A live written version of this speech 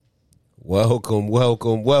Welcome,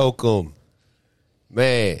 welcome, welcome.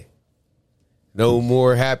 Man, no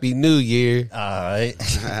more Happy New Year. All right.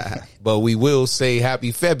 But we will say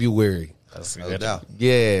Happy February. That's good.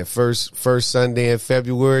 Yeah, first Sunday in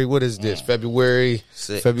February. What is this? February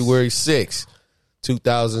 6th,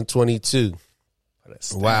 2022.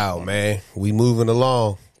 Wow, man. We moving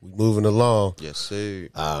along. Yes, sir.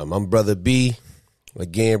 I'm Brother B.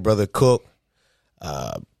 Again, Brother Cook.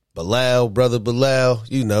 Brother Bilal,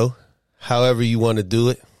 you know, however you want to do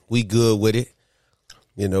it. We good with it.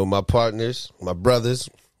 You know, my partners, my brothers,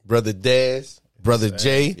 Brother Daz, Brother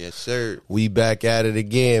Jay. Yes, sir. We back at it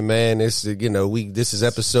again, man. This is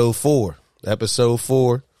episode 4. Episode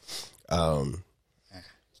 4.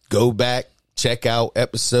 Go back, check out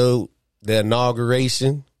the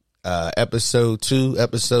inauguration, episode 2,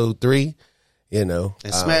 episode 3. You know,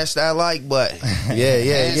 and smash that like button.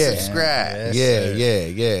 Yeah. Subscribe.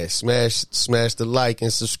 Yeah. Smash the like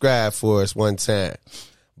and subscribe for us one time.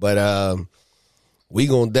 But we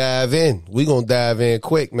gonna dive in. We gonna dive in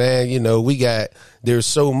quick, man. You know, there's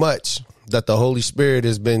so much that the Holy Spirit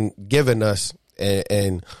has been giving us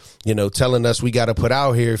and you know, telling us we got to put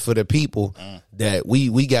out here for the people that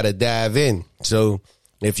we got to dive in. So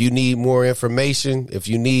if you need more information, if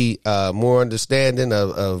you need more understanding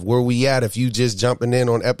of where we at, if you just jumping in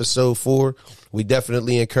on episode 4, we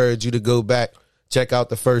definitely encourage you to go back, check out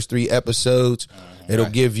the first 3 episodes. It'll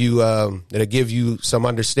give you some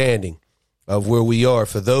understanding of where we are.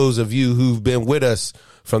 For those of you who've been with us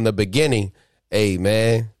from the beginning, hey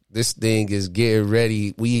man, this thing is getting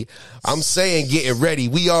ready. I'm saying getting ready.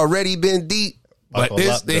 We already been deep. Buckle but this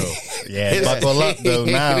up, thing, though. Yeah, buckle up though.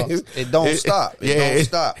 Now it don't stop. Don't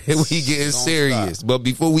stop. We getting serious. But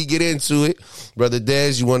before we get into it, Brother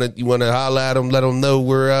Dez, you wanna holler at them, let them know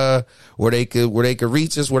where they could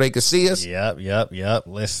reach us, where they could see us. Yep.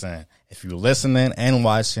 Listen, if you're listening and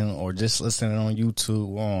watching, or just listening on YouTube,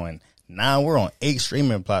 we're on 8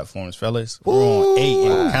 streaming platforms, fellas. We're on 8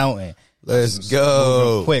 and counting. Let's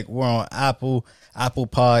go. Real quick, we're on Apple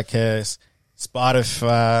Podcasts,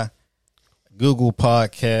 Spotify, Google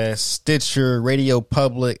Podcasts, Stitcher, Radio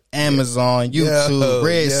Public, Amazon, YouTube,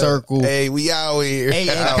 Red Circle. Hey, we out here. 8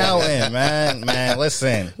 and counting, man.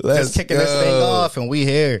 Listen, Let's just kicking this thing off, and we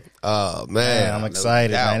here. Oh man, I'm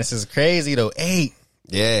excited, man. This is crazy though. 8.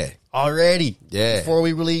 Yeah. Already. Yeah. Before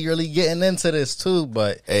we really getting into this too,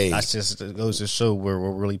 but hey, that's just it goes to show where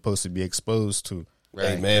we're really supposed to be exposed to. Right,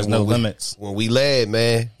 hey, man. There's no limits. When we led,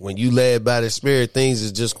 man, when you led by the Spirit, things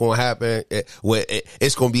is just going to happen.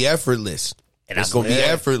 It's going to be effortless. And it's going to be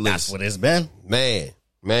effortless. That's what it's been. Man.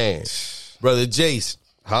 Brother Jace,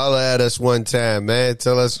 holla at us one time, man.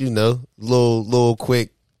 Tell us, you know, little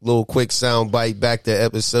quick sound bite back to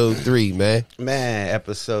episode 3, man. Man,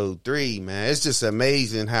 episode 3, man. It's just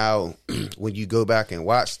amazing how when you go back and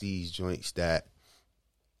watch these joints that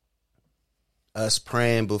us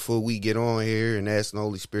praying before we get on here and asking the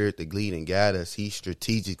Holy Spirit to lead and guide us, he's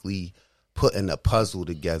strategically putting a puzzle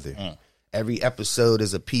together. Every episode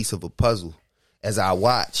is a piece of a puzzle. As I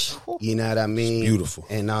watch, you know what I mean? It's beautiful.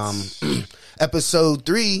 And episode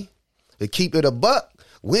 3, to keep it a buck,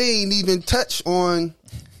 we ain't even touch on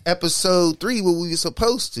episode 3 what we were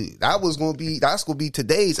supposed to. That's gonna be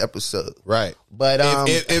today's episode. Right. But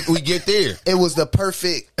if we get there. It was the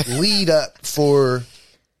perfect lead up for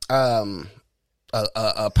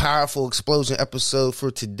a powerful explosion episode for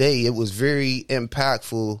today. It was very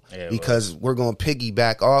impactful because we're going to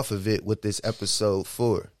piggyback off of it with this episode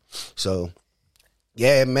 4. So,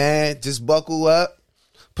 yeah, man, just buckle up,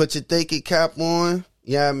 put your thinking cap on,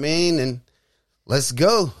 you know what I mean, and let's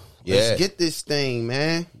go. Yeah. Let's get this thing,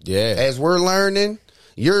 man. Yeah. As we're learning,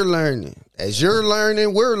 you're learning. As you're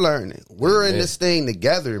learning, we're learning. We're in this thing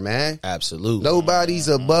together, man. Absolutely. Nobody's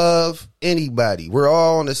above anybody. We're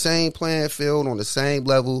all on the same playing field, on the same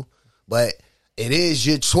level, but it is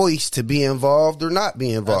your choice to be involved or not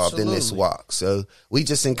be involved in this walk. So we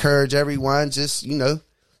just encourage everyone, just, you know,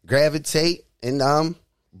 gravitate and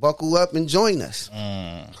buckle up and join us.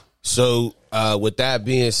 So with that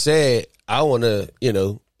being said, I want to, you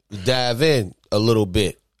know, dive in a little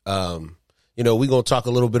bit. You know, we're going to talk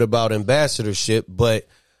a little bit about ambassadorship, but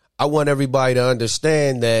I want everybody to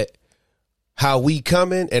understand that how we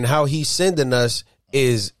coming and how he's sending us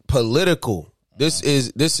is political. This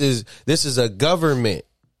is a government.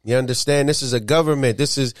 You understand? This is a government.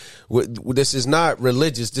 This is not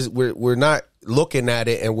religious. We're not looking at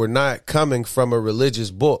it, and we're not coming from a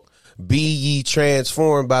religious book. Be ye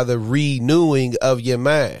transformed by the renewing of your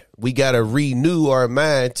mind. We got to renew our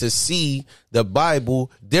mind to see the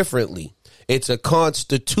Bible differently. It's a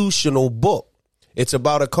constitutional book. It's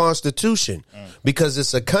about a constitution because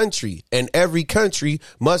it's a country, and every country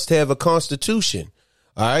must have a constitution.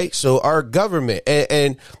 All right. So our government,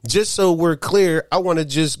 and just so we're clear, I want to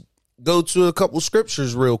just go to a couple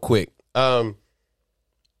scriptures real quick. Can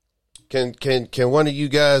one of you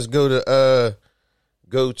guys go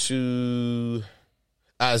to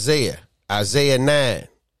Isaiah 9,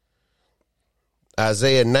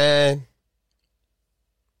 Isaiah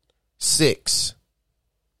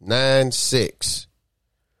 9:6.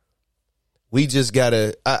 We just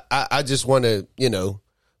gotta, I just want to,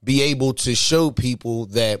 be able to show people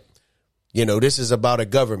that, this is about a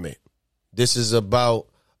government. This is about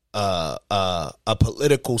a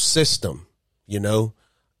political system,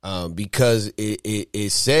 because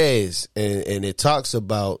it says and it talks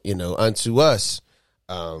about, unto us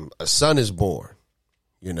a son is born,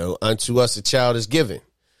 unto us a child is given,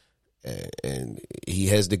 and he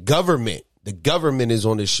has the government. The government is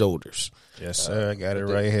on his shoulders. Yes, sir. I got it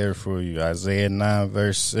right here for you. Isaiah 9,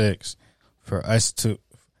 verse 6. To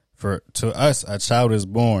us a child is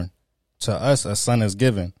born, to us a son is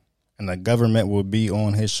given, and the government will be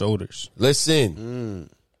on his shoulders. Listen,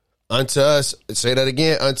 unto us, say that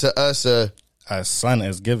again. Unto us a son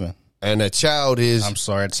is given, and a child is. I'm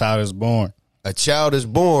sorry, a child is born. A child is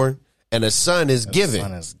born, and a son is given. A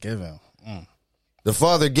son is given. The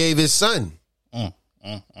Father gave his son.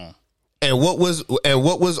 And what was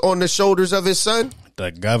on the shoulders of his son?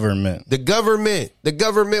 The government. The government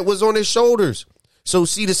was on his shoulders. So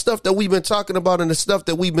see, the stuff that we've been talking about and the stuff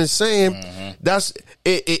that we've been saying, that's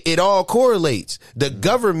it all correlates. The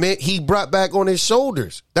government he brought back on his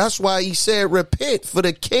shoulders. That's why he said, repent, for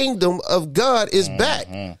the kingdom of God is back.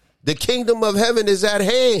 The kingdom of heaven is at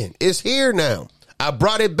hand. It's here now. I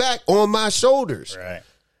brought it back on my shoulders. Right.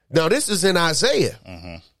 Now, this is in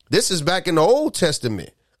Isaiah. This is back in the Old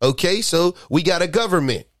Testament. Okay, so we got a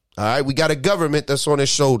government. All right, we got a government that's on his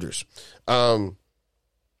shoulders. What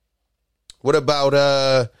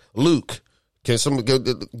about Luke? Can someone go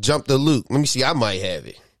jump to Luke? Let me see. I might have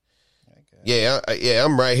it. Okay. Yeah,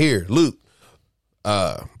 I'm right here. Luke,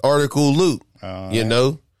 article Luke.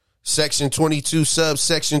 Section 22,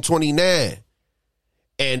 subsection 29.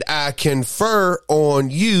 And I confer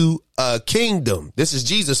on you a kingdom. This is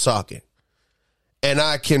Jesus talking. And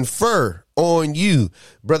I confer on you.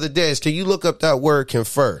 Brother Des, can you look up that word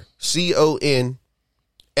confer? CONFER.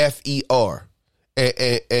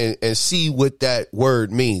 And see what that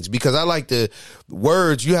word means. Because I like the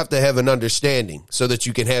words, you have to have an understanding so that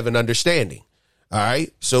you can have an understanding. All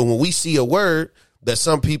right. So when we see a word that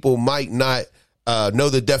some people might not know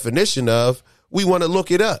the definition of, we want to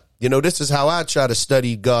look it up. This is how I try to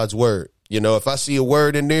study God's word. If I see a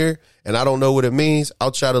word in there and I don't know what it means,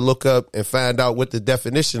 I'll try to look up and find out what the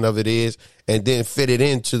definition of it is and then fit it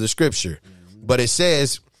into the scripture. But it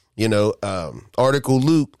says, article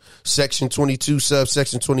Luke, section 22,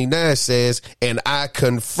 subsection 29 says, and I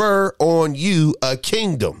confer on you a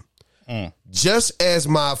kingdom, just as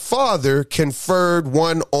my Father conferred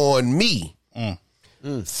one on me.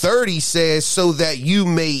 30 says, so that you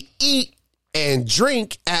may eat and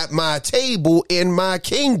drink at my table in my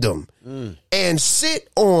kingdom, and sit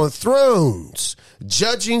on thrones,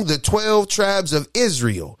 judging the 12 tribes of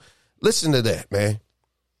Israel. Listen to that, man.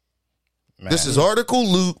 This is article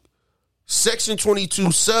Luke, section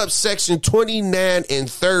 22, subsection 29 and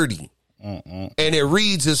 30. And it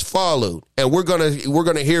reads as followed. And we're gonna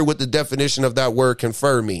hear what the definition of that word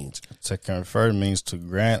confer means. To confer means to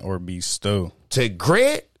grant or bestow. To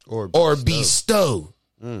grant or bestow.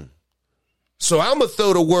 So I'm going to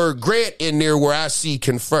throw the word grant in there where I see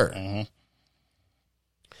confer.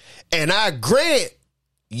 And I grant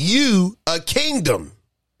you a kingdom,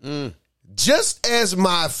 just as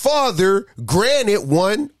my Father granted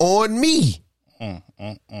one on me.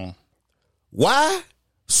 Why?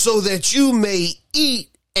 So that you may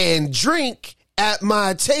eat and drink at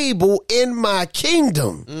my table in my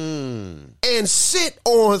kingdom and sit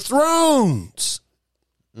on thrones.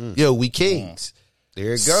 Yo, we kings.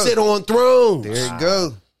 There it goes. Sit on thrones. There it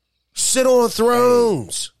go. Sit on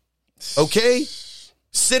thrones. Okay?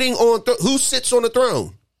 Sitting on who sits on the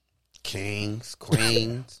throne? Kings,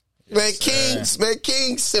 queens. Man,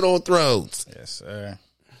 kings sit on thrones. Yes, sir.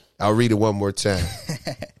 I'll read it one more time.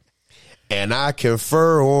 And I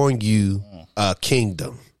confer on you a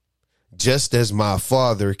kingdom, just as my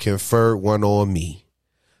Father conferred one on me,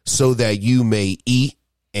 so that you may eat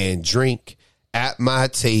and drink at my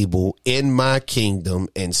table in my kingdom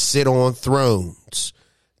and sit on thrones,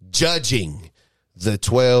 judging the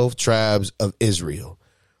 12 tribes of Israel.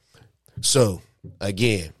 So,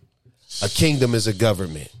 again, a kingdom is a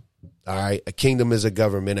government. All right. A kingdom is a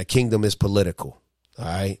government. A kingdom is political. All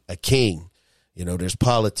right. A king, You know, there's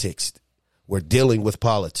politics. We're dealing with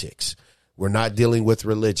politics. We're not dealing with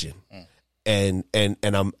religion. And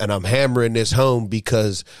I'm hammering this home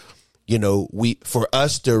because, you know, for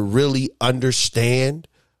us to really understand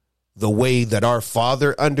the way that our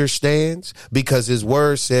Father understands, because his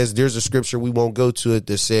word says, there's a scripture, we won't go to it,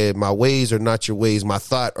 that said, my ways are not your ways, my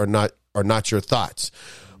thought are not your thoughts.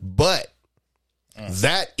 But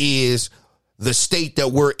that is the state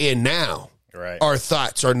that we're in now. Right. Our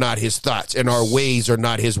thoughts are not his thoughts, and our ways are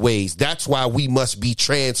not his ways. That's why we must be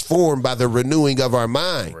transformed by the renewing of our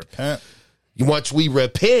mind. Repent. Once we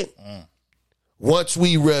repent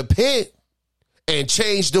and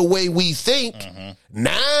change the way we think,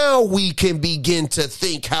 now we can begin to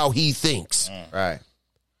think how he thinks. Right.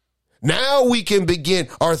 Now we can begin,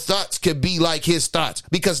 our thoughts can be like his thoughts,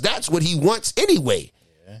 because that's what he wants anyway.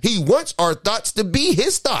 Yeah. He wants our thoughts to be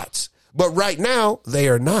his thoughts. But right now, they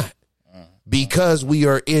are not, because we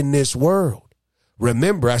are in this world.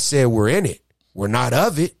 Remember, I said we're in it. We're not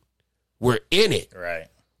of it. We're in it. Right.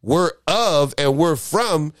 We're of and we're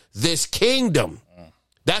from this kingdom.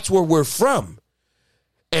 That's where we're from.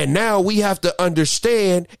 And now we have to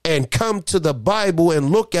understand and come to the Bible and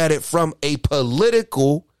look at it from a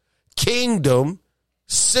political kingdom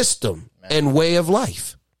system and way of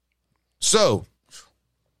life. So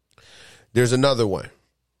there's another one.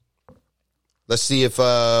 Let's see if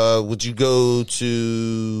would you go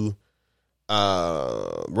to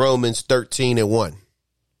Romans 13:1.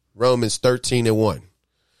 Romans 13:1.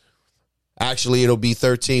 Actually, it'll be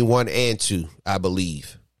 13:1 and 2, I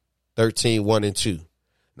believe. 13:1 and 2.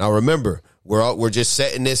 Now remember, we're just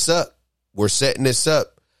setting this up. We're setting this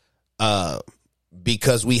up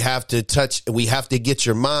because we have to get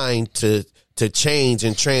your mind to change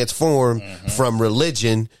and transform from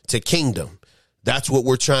religion to kingdom. That's what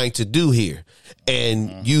we're trying to do here.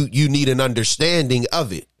 And you need an understanding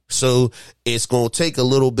of it. So it's going to take a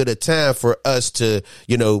little bit of time for us to,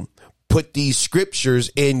 you know, put these scriptures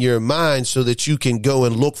in your mind so that you can go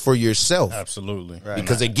and look for yourself. Absolutely. Right.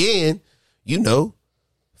 Because again, you know,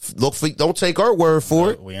 don't take our word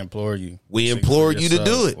for it. We implore you. We implore you to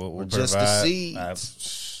do it. We'll just the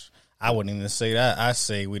seeds. I wouldn't even say that. I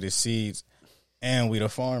say we the seeds and we the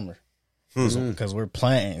farmer. Because we're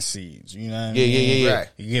planting seeds, you know what I mean? Yeah. Right.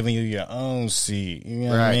 You're giving you your own seed, you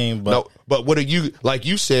know what I mean? But what are you, like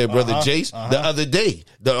you said, brother Jace, the other day,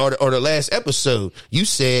 or the last episode, you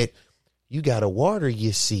said you got to water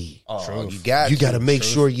your seed. Oh, you got to make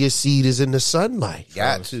sure your seed is in the sunlight.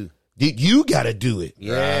 Got to. You got to do it.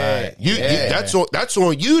 Yeah. That's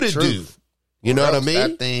on you to do. You know what I mean?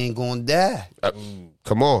 That thing gonna die.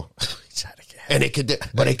 Come on. And it could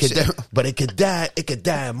die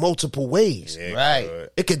in multiple ways. Yeah, right.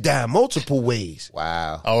 It could die in multiple ways.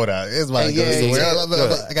 Wow. Hold on. It's my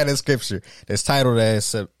I got this scripture that's titled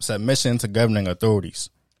as Submission to Governing Authorities.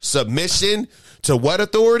 Submission to what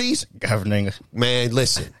authorities? Governing. Man,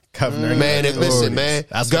 listen. Governing man, authorities. Listen, man.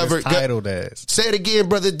 That's what it's titled as. Say it again,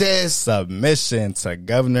 brother Daz. Submission to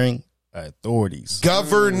governing authorities.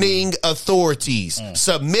 Governing authorities.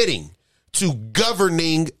 Submitting to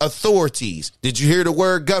governing authorities. Did you hear the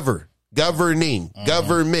word govern? Governing.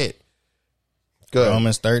 Government. Go ahead.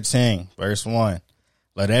 Romans 13, verse 1.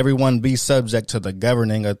 Let everyone be subject to the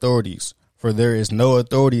governing authorities, for there is no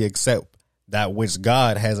authority except that which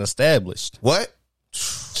God has established. What?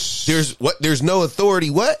 There's no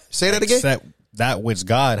authority. What? Say that again. Except that which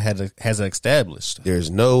God has established. There's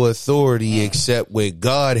no authority except what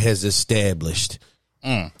God has established.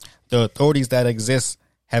 The authorities that exist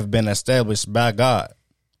have been established by God.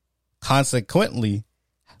 Consequently,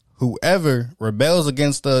 whoever rebels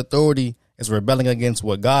against the authority is rebelling against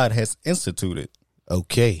what God has instituted.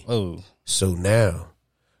 Okay. Oh, so now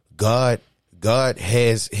God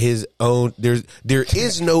has his own. There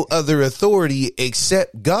is no other authority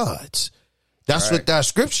except God's. That's right. What that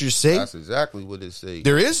scriptures say. That's exactly what it says.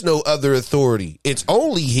 There is no other authority. It's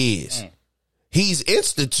only his. He's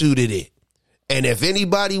instituted it. And if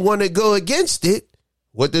anybody want to go against it,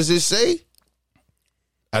 what does it say?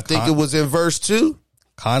 I think it was in verse 2.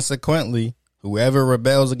 Consequently, whoever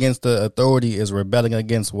rebels against the authority is rebelling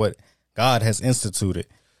against what God has instituted.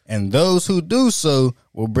 And those who do so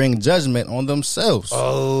will bring judgment on themselves.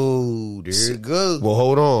 Oh, there it goes. Well,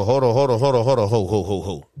 hold on.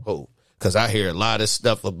 Because I hear a lot of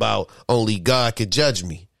stuff about only God could judge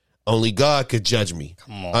me. Only God could judge me.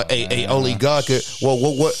 Come on, only God could.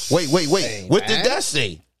 Well, wait. Hey, what did that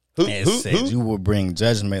say? Who said you will bring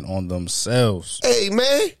judgment on themselves. Hey,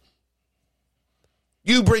 man.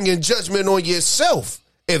 You bringing judgment on yourself.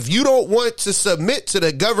 If you don't want to submit to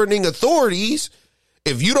the governing authorities,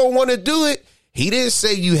 if you don't want to do it, he didn't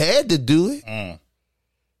say you had to do it.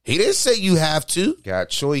 He didn't say you have to. Got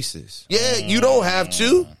choices. Yeah, you don't have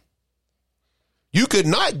to. You could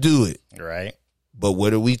not do it. Right. But what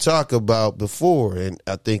did we talk about before? And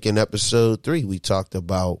I think in episode 3, we talked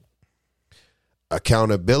about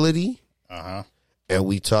accountability. And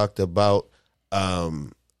we talked about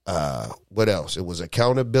what else? It was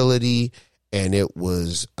accountability, and it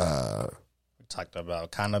was we talked about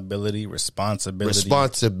accountability,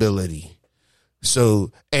 responsibility.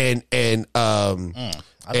 So and I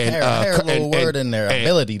heard a little word in there,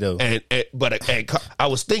 ability though. But I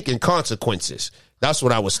was thinking consequences. That's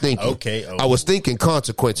what I was thinking. Okay. I was thinking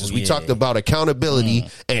consequences. We talked about accountability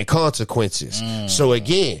and consequences. So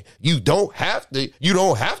again, you don't have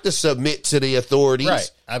to submit to the authorities.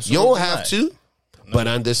 Right. Absolutely. You don't have to. But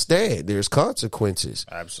understand, there's consequences.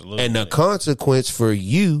 Absolutely. And the consequence for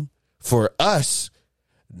us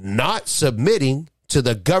not submitting to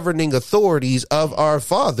the governing authorities of our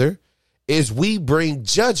Father is we bring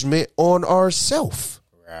judgment on ourselves.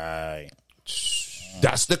 Right.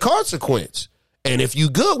 That's the consequence. And if you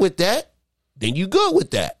good with that, then you good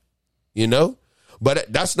with that, you know?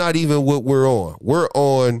 But that's not even what we're on. We're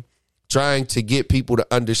on trying to get people to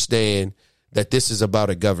understand that this is about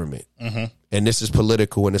a government. And this is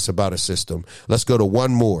political, and it's about a system. Let's go to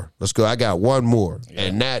one more. Let's go. I got one more,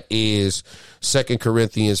 and that is 2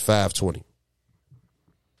 Corinthians 5:20.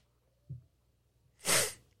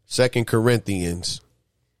 2 Corinthians,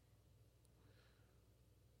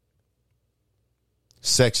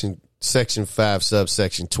 section 5,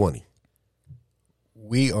 subsection 20.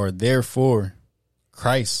 We are therefore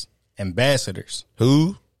Christ's ambassadors.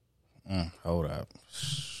 Who? Hold up.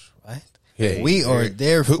 What? Yeah, we are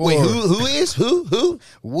therefore. Wait, who is? Who?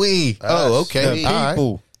 We. Oh, okay. The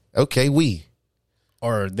people. Right. Okay, we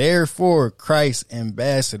are therefore Christ's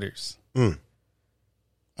ambassadors.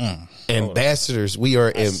 Ambassadors. We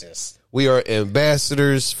are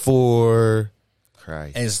ambassadors for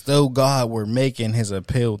Christ. As though God were making his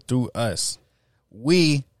appeal through us.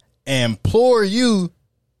 We implore you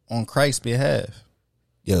on Christ's behalf.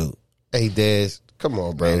 Yo, hey, Dez, come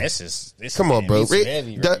on, bro. Man, this come on, bro.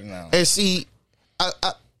 Heavy right now. And see, a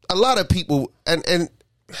lot of people, and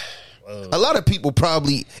a lot of people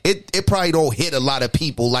probably it probably don't hit a lot of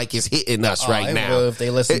people like it's hitting us right now. Will if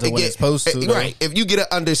they listen to what it's supposed to, right? If you get an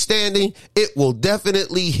understanding, it will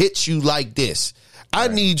definitely hit you like this. I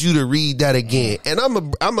need you to read that again, and I'm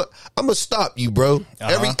a stop you, bro.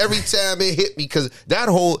 Every time it hit me, because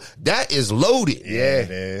that is loaded. Yeah,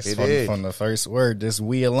 it is. From the first word, this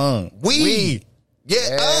we alone. We.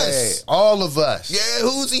 Yeah, us. All of us. Yeah,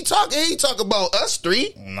 who's he talking? He talking about us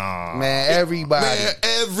three. Nah. Man, everybody. Man,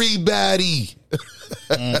 everybody.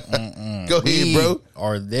 Go ahead, bro.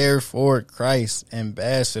 Are therefore Christ's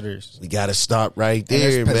ambassadors. We got to stop right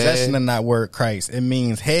there, and there's possession man. in that word Christ. It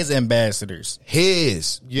means his ambassadors.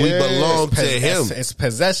 His. Yes. We belong to him. It's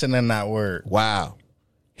possession in that word. Wow.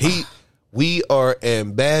 We are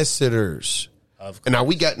ambassadors. And now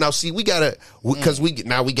we gotta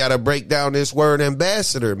break down this word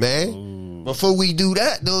ambassador, man. Ooh. Before we do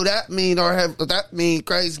that, though, that mean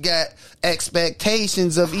Christ got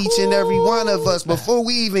expectations of each and every one of us. Before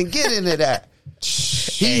we even get into that,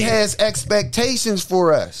 he has expectations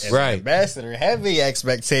for us. As right, an ambassador, heavy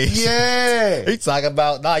expectations. Yeah, he talking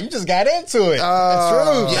about you just got into it. That's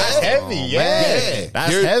true. Yeah. That's heavy. Yeah,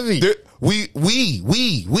 that's heavy.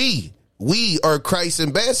 We are Christ's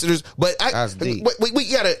ambassadors, but we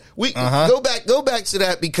gotta go back to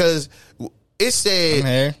that, because it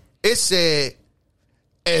said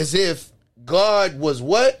as if God was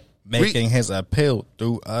what? Making his appeal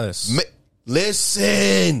through us.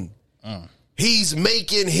 Listen, he's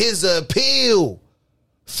making his appeal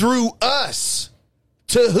through us.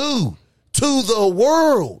 To who? To the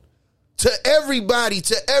world. To everybody.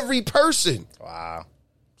 To every person. Wow.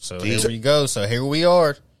 So here we go. So here we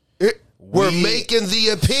are. We're making the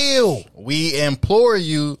appeal. We implore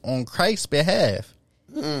you on Christ's behalf.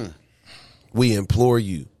 We implore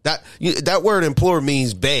you. That word implore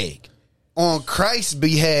means beg. On Christ's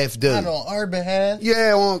behalf, though. Not on our behalf.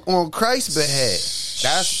 Yeah, on Christ's behalf.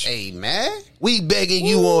 That's man. We begging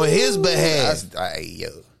you on his behalf. Yo.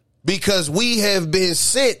 Because we have been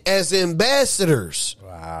sent as ambassadors.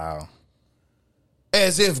 Wow.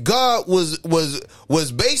 As if God was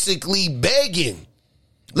basically begging.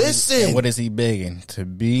 Listen. And what is he begging? To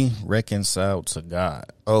be reconciled to God.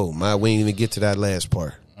 Oh my, we didn't even get to that last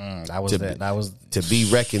part. That was to be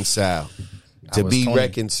reconciled. To be 20.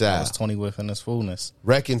 reconciled. I was 20 within his fullness.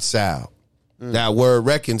 Reconciled. That word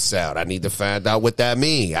reconciled. I need to find out what that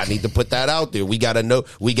means. I need to put that out there. We gotta know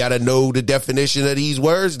the definition of these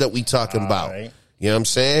words that we talking about. Right. You know what I'm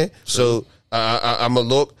saying? True. So I'm gonna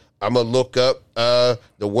look. I'm gonna look up the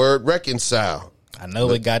word reconcile. I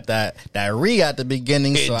know it got that re at the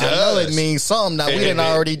beginning, so does. I know it means something that we didn't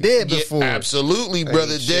already did before. Absolutely,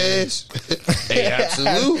 brother Dez. Hey,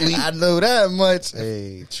 absolutely. I know that much.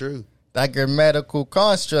 Hey, true. That grammatical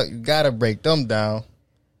construct, you gotta break them down.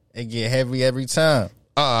 It get heavy every time.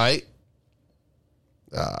 All right.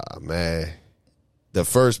 Man. The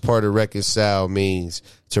first part of reconcile means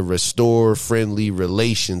to restore friendly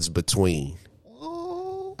relations between.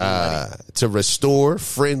 To restore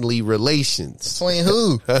friendly relations. Between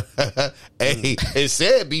who? Hey, it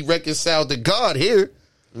said be reconciled to God here.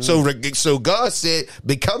 So God said,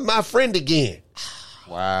 become my friend again.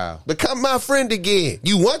 Wow. Become my friend again.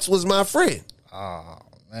 You once was my friend. Oh,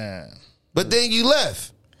 man. But then you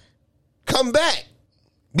left. Come back.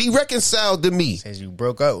 Be reconciled to me. Says you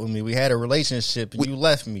broke up with me. We had a relationship and you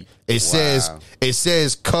left me. It says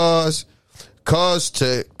cause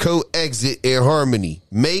to coexist in harmony.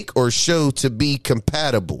 Make or show to be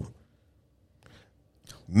compatible.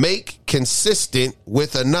 Make consistent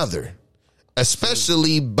with another.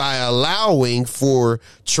 Especially by allowing for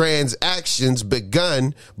transactions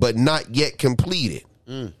begun but not yet completed.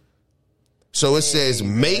 So it says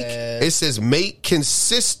make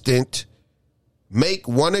consistent. Make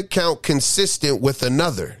one account consistent with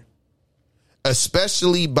another,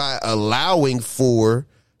 especially by allowing for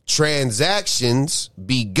transactions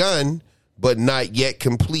begun but not yet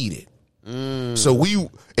completed. So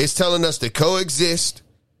it's telling us to coexist,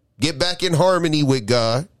 get back in harmony with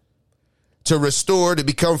God, to restore, to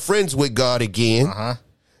become friends with God again,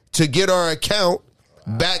 to get our account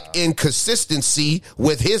back in consistency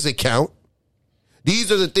with his account.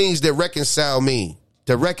 These are the things that reconcile mean.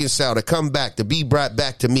 To reconcile, to come back, to be brought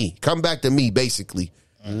back to me. Come back to me, basically.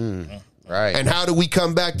 Right. And how do we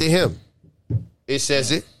come back to him? It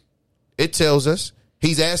says it. It tells us.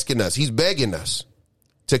 He's asking us. He's begging us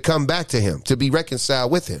to come back to him, to be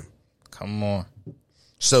reconciled with him. Come on.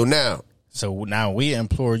 So now we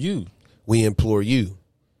implore you. We implore you.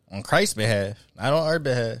 On Christ's behalf, not on our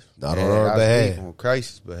behalf. Not on our behalf. On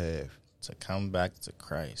Christ's behalf. To come back to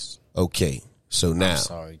Christ. Okay. So now. I'm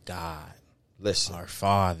sorry, God. Listen. Our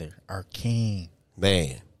Father, our King.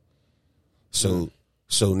 Man. So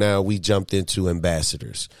now we jumped into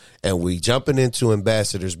ambassadors. And we jumping into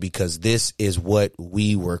ambassadors because this is what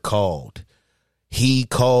we were called. He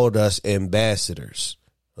called us ambassadors.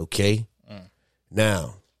 Okay?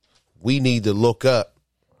 Now, we need to look up.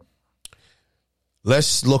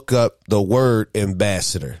 Let's look up the word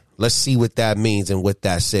ambassador. Let's see what that means and what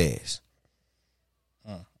that says.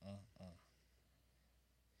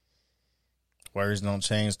 Words don't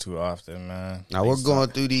change too often, man. Now we're going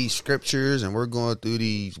through these scriptures and we're going through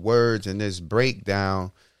these words and this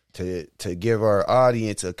breakdown to give our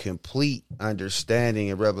audience a complete understanding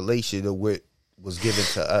and revelation of what was given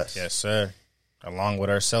to us. Yes, sir. Along with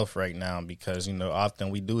ourselves right now, because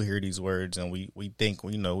often we do hear these words and we think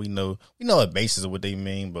we know a basis of what they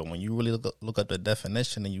mean, but when you really look up the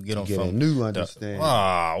definition and you get them from a new understanding.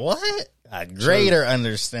 What? A greater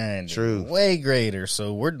understanding. True. Way greater.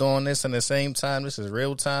 So we're doing this in the same time. This is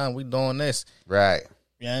real time. We doing this. Right.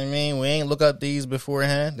 You know what I mean? We ain't look up these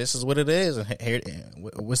beforehand. This is what it is. And here,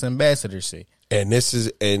 what's ambassador say? And this is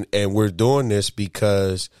and we're doing this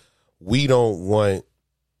because we don't want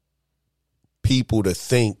people to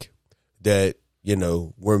think that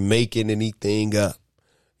we're making anything up.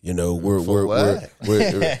 We're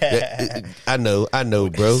I know,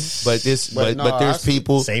 bro. But there's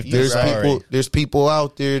people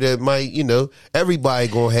out there that might, everybody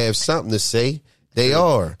gonna have something to say. They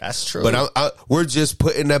are. That's true. But we're just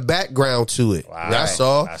putting a background to it. Wow. That's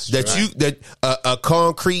all. That's a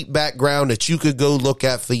concrete background that you could go look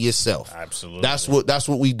at for yourself. Absolutely. That's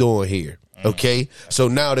what we doing here. Okay. So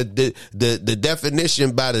now the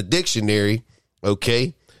definition by the dictionary,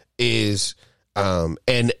 okay, is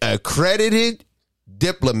an accredited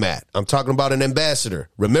diplomat. I'm talking about an ambassador.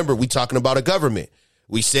 Remember, we talking about a government.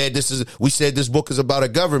 We said this book is about a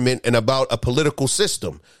government and about a political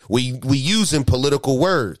system. We using political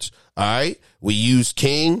words. All right. We use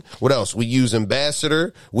king. What else? We use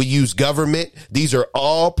ambassador. We use government. These are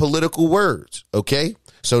all political words. Okay.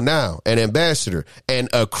 So now an ambassador, an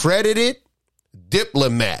accredited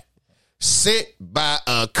diplomat sent by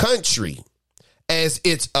a country as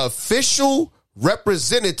its official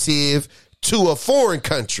representative to a foreign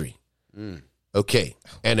country. Okay.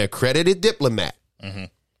 An accredited diplomat.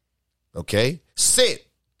 Okay. Sent.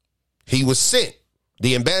 He was sent.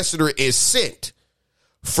 The ambassador is sent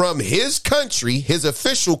from his country, his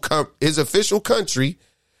official country,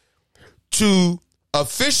 to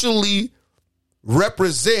officially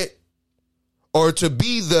represent or to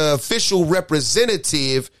be the official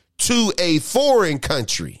representative to a foreign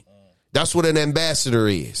country. That's what an ambassador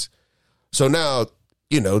is. So now,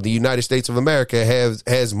 the United States of America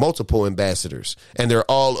has multiple ambassadors, and they're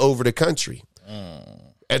all over the country.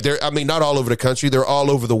 And not all over the country, they're all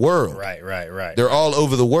over the world. Right. They're all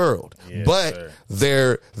over the world. Yes, but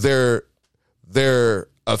sir. their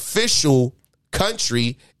official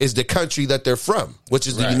country is the country that they're from, which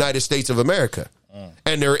is the United States of America.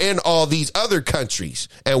 And they're in all these other countries.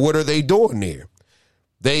 And what are they doing there?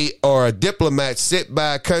 They are a diplomat sent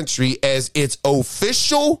by a country as its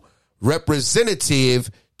official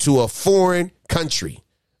representative to a foreign country.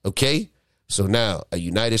 Okay? So now a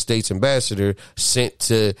United States ambassador sent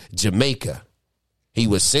to Jamaica. He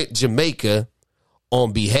was sent Jamaica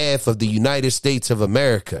on behalf of the United States of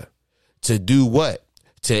America to do what?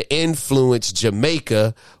 To influence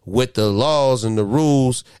Jamaica with the laws and the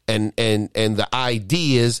rules and the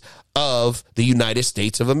ideas of the United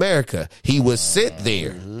States of America. He was sent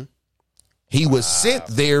there. He was sent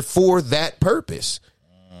there for that purpose.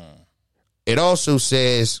 It also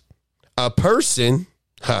says a person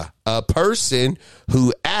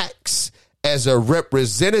who acts as a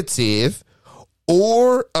representative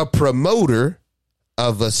or a promoter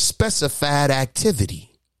of a specified activity.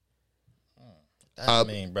 I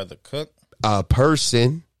mean, Brother Cook. A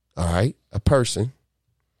person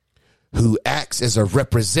who acts as a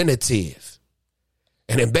representative.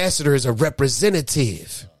 An ambassador is a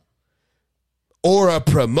representative or a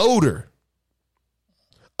promoter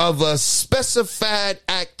of a specified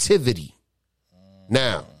activity.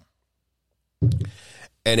 Now,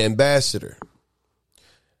 an ambassador.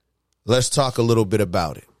 Let's talk a little bit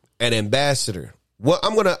about it. An ambassador. Well,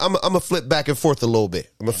 I'm gonna flip back and forth a little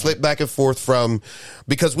bit. I'm gonna flip back and forth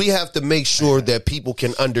because we have to make sure that people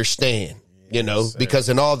can understand, because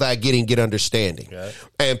in all that get understanding. Okay.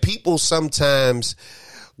 And people sometimes,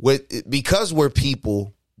 because we're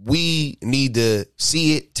people, we need to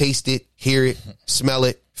see it, taste it, hear it, smell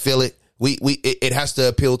it, feel it. It has to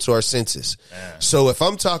appeal to our senses. So if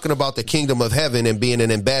I'm talking about the kingdom of heaven and being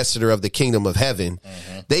an ambassador of the kingdom of heaven,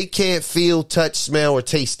 they can't feel, touch, smell, or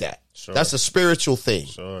taste that. Sure. That's a spiritual thing.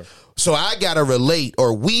 Sure. So I gotta relate,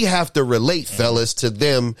 or we have to relate, fellas, to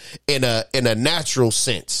them in a natural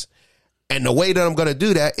sense. And the way that I'm gonna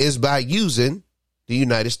do that is by using the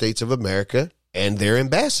United States of America and their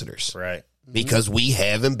ambassadors. Right. Because we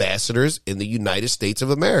have ambassadors in the United States of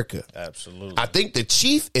America. Absolutely. I think the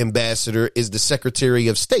chief ambassador is the Secretary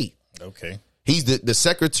of State. Okay. He's the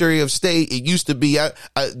Secretary of State. It used to be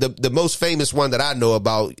the most famous one that I know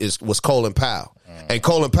about was Colin Powell. And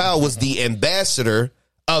Colin Powell was the ambassador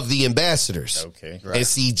of the ambassadors. Okay. Right. And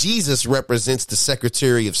see, Jesus represents the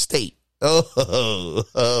Secretary of State.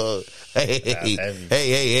 Oh, hey.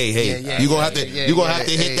 You're gonna have to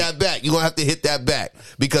hit that back. You're gonna have to hit that back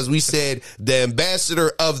because we said the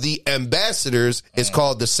ambassador of the ambassadors is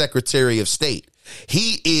called the Secretary of State.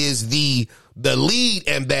 He is the lead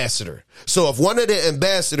ambassador. So if one of the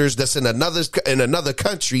ambassadors that's in another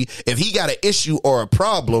country, if he got an issue or a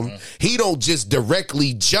problem, he don't just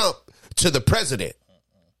directly jump to the president.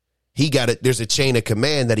 There's a chain of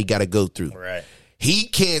command that he got to go through. Right. He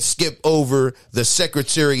can't skip over the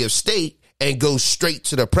Secretary of State and go straight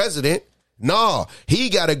to the president. No,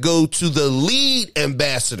 he got to go to the lead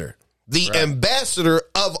ambassador, the ambassador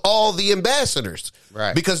of all the ambassadors.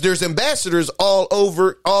 Right. Because there's ambassadors all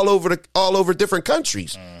over different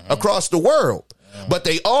countries across the world. But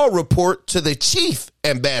they all report to the chief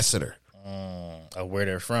ambassador. Of where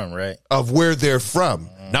they're from, right? Of where they're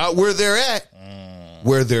from. Not where they're at,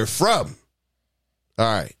 where they're from. All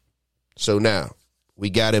right. So now we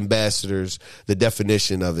got ambassadors, the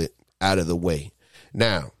definition of it out of the way.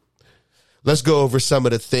 Now, let's go over some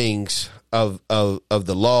of the things of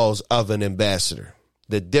the laws of an ambassador,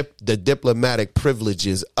 the diplomatic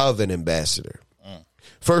privileges of an ambassador.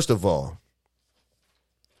 First of all,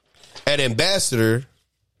 an ambassador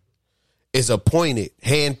is appointed,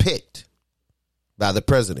 handpicked by the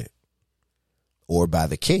president or by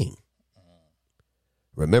the king.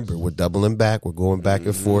 Remember, we're doubling back. We're going back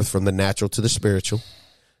and forth from the natural to the spiritual.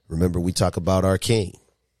 Remember, we talk about our king.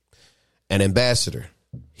 An ambassador,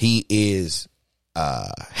 he is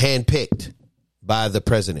handpicked by the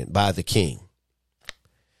president, by the king.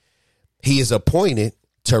 He is appointed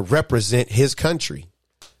to represent his country.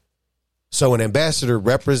 So an ambassador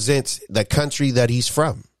represents the country that he's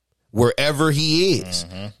from, wherever he is.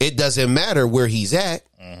 It doesn't matter where he's at.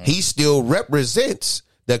 He still represents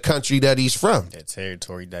the country that he's from. The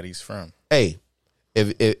territory that he's from. Hey,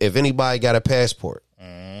 if anybody got a passport,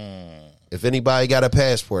 if anybody got a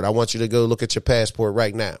passport, I want you to go look at your passport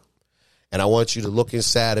right now. and I want you to look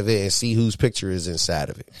inside of it and see whose picture is inside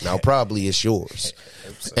of it. Now, probably it's yours.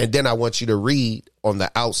 And then I want you to read on the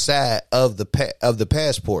outside of the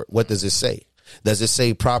passport. What does it say? Does it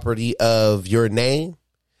say property of your name?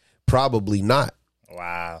 Probably not.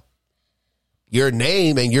 Wow. Your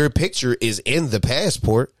name and your picture is in the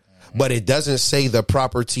passport, but it doesn't say the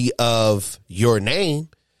property of your name.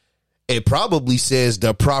 It probably says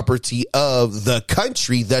the property of the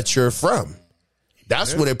country that you're from.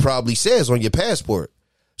 That's what it probably says on your passport.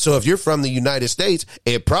 So if you're from the United States,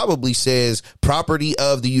 it probably says property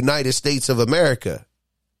of the United States of America.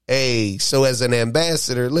 Hey, so as an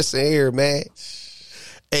ambassador, listen here, man.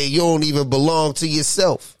 Hey, you don't even belong to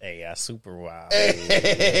yourself. Hey, that's super wild.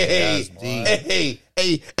 Hey,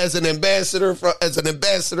 as an ambassador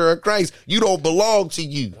of Christ, you don't belong to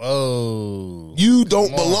you. Whoa. You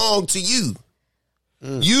don't belong to you.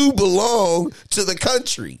 You belong to the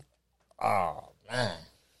country. Oh, man.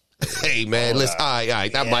 Hey man, listen. All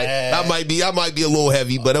right. That might be a little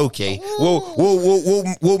heavy, but okay.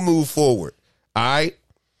 We'll move forward. All right.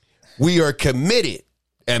 We are committed.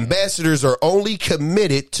 Ambassadors are only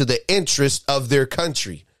committed to the interest of their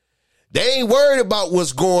country. They ain't worried about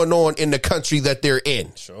what's going on in the country that they're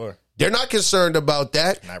in. Sure. They're not concerned about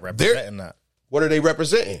that. Not representing that. What are they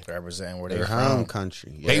representing? Representing where Their they're home from.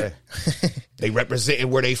 country. Yeah. They representing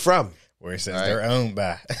where they from. Where it says they're owned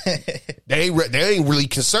by. They ain't really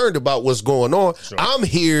concerned about what's going on. Sure. I'm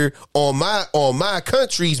here on my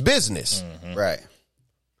country's business. Mm-hmm. Right.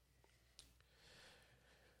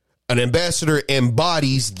 An ambassador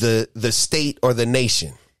embodies the state or the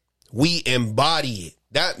nation. We embody it.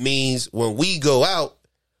 That means when we go out,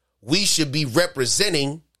 we should be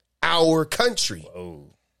representing our country. Whoa.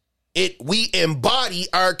 We embody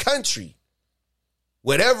our country.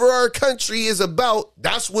 Whatever our country is about,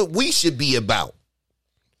 that's what we should be about.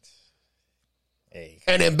 Hey.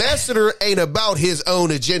 An ambassador ain't about his own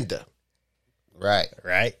agenda. Right.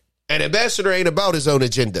 Right? An ambassador ain't about his own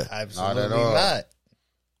agenda. Absolutely Not at all. not.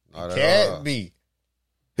 Can't be.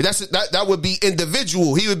 That would be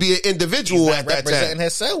individual. He would be an individual He's at not that representing time.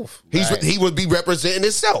 himself. Right. He would be representing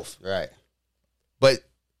himself. Right. But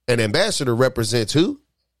an ambassador represents who?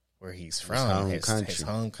 Where he's from. His home country. His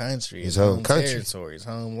home country. His home country. Territory. His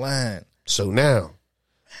home land. So now,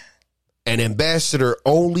 an ambassador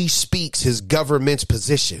only speaks his government's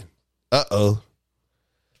position. Uh-oh.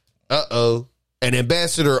 An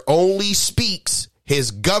ambassador only speaks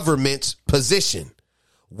his government's position.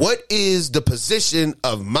 What is the position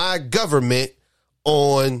of my government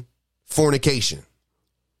on fornication?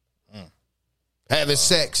 Having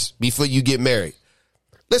sex before you get married.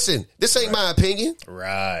 Listen, this ain't my opinion.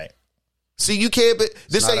 Right. See, you can't, but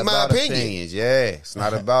this It's ain't not my about opinion. Opinions. Yeah, it's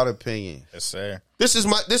not about opinion. Yes, sir. This is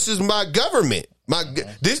my government.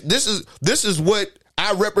 This is what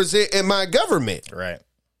I represent in my government. Right.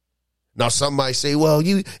 Now, some might say, "Well,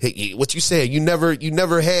 what you said? You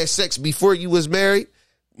never had sex before you was married."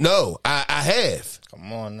 No, I have.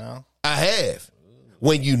 Come on now. I have.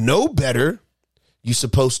 When you know better, you're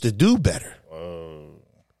supposed to do better.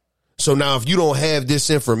 So now if you don't have this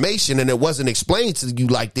information and it wasn't explained to you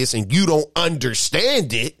like this and you don't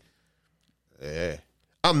understand it, Yeah.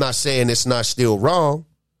 I'm not saying it's not still wrong.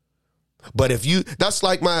 But that's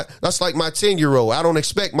like my 10-year-old. I don't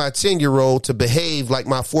expect my 10-year-old to behave like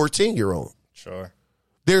my 14-year-old. Sure.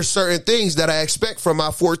 There's certain things that I expect from my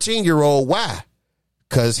 14-year-old. Why?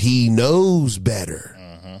 Because he knows better.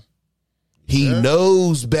 Mm-hmm. He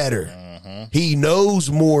knows better. Mm-hmm. He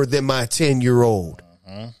knows more than my 10-year-old.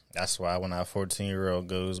 Mm-hmm. That's why when our 14-year-old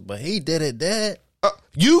goes, but he did it, Dad.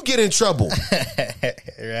 You get in trouble.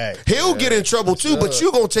 Right. He'll get in trouble too, but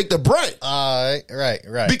you're going to take the brunt.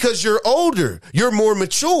 Right. Because you're older. You're more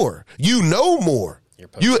mature. You know more. You're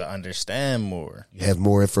supposed to understand more. You have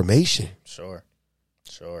more information. Sure.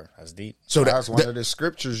 That's deep. So That's one of the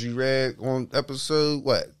scriptures you read on episode,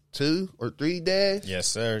 2 or 3, Dad? Yes,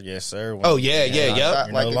 sir. Oh, yeah. You're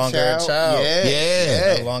Like no a longer child. a child.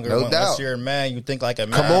 Yeah. No longer. No Once doubt. you're a man, you think like a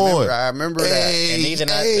man. Come on. I remember that. And even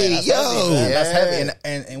that's yo. heavy, man. That's heavy.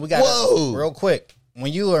 And we got Whoa. real quick.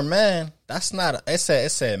 When you are a man, that's not. It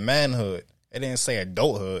said manhood. It didn't say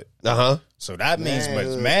adulthood. Uh-huh. So that means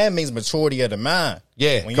Manhood. man means maturity of the mind.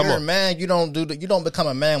 Yeah, When come you're on. a man, you don't become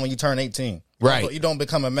a man when you turn 18. Right. You don't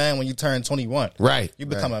become a man when you turn 21. Right. You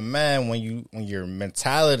become a man when your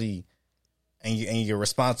mentality and your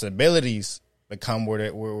responsibilities become where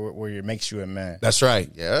it makes you a man. That's right.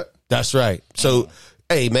 Yeah. That's right. So,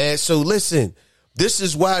 hey, man, so listen, this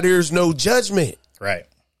is why there's no judgment. Right.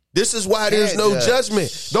 This is why there's no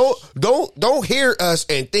judgment. Don't hear us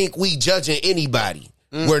and think we judging anybody.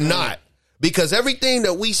 We're not. Because everything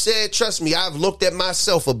that we said, trust me, I've looked at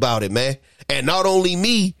myself about it, man. And not only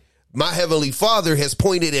me, my Heavenly Father has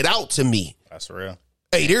pointed it out to me. That's real.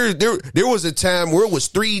 Hey, there was a time where it was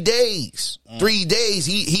 3 days. 3 days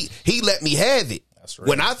he let me have it. That's real.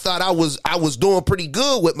 When I thought I was doing pretty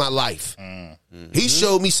good with my life. He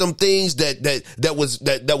showed me some things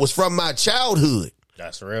that was from my childhood.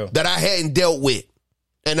 That's real. That I hadn't dealt with.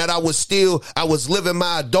 And that I was living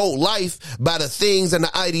my adult life by the things and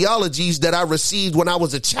the ideologies that I received when I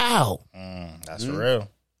was a child. That's real.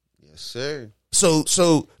 Yes, sir.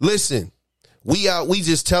 So listen, we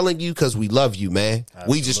just telling you because we love you, man.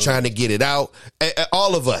 Absolutely. We just trying to get it out.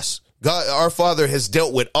 All of us. God, our Father has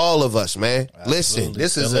dealt with all of us, man. Absolutely. Listen,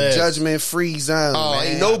 This is a judgment-free zone, man.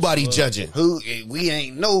 ain't nobody judging. We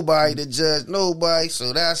ain't nobody to judge nobody,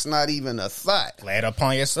 so that's not even a thought. Lay it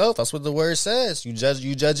upon yourself. That's what the word says. You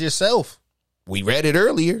judge yourself. We read it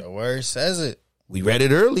earlier. The word says it. We read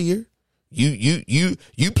it earlier.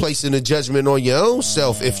 You placing a judgment on your own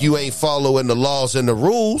self if you ain't following the laws and the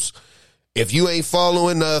rules. If you ain't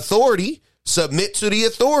following the authority, submit to the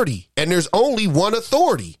authority. And there's only one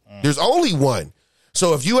authority. There's only one.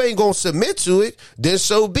 So if you ain't going to submit to it, then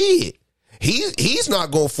so be it. He's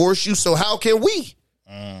not going to force you, so how can we?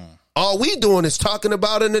 All we doing is talking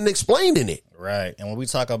about it and explaining it. Right. And when we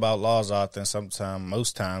talk about laws often,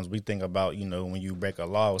 most times we think about, when you break a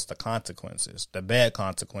law, it's the consequences, the bad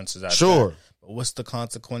consequences. Sure. But what's the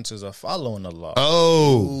consequences of following the law?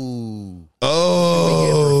 Oh.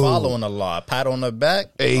 For following the law. A pat on the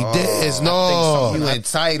back. Hey, Dez, no. You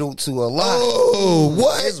entitled to a lot. Oh,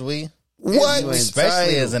 what? Is we? What?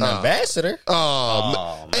 Especially as an ambassador.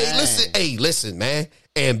 Oh, man. Hey, listen, man.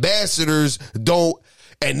 Ambassadors don't.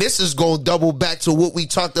 And this is going to double back to what we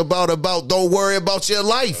talked about don't worry about your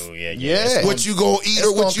life. Oh, yeah. What you going to eat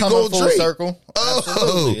or what you going to drink. Circle. Oh.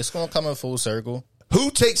 Absolutely. It's going to come in full circle. Who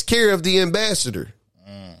takes care of the ambassador?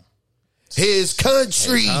 His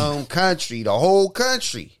country. His home country, the whole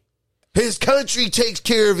country. His country takes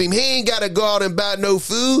care of him. He ain't got to go out and buy no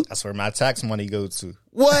food. That's where my tax money goes to.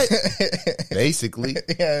 What? Basically.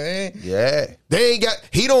 Yeah, man. Yeah.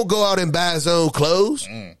 He don't go out and buy his own clothes.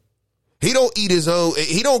 He don't eat his own.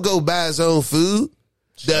 He don't go buy his own food.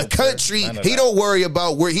 The country, he don't worry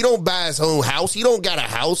about where. He don't buy his own house. He don't got a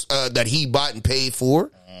house that he bought and paid for.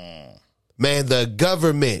 Man, the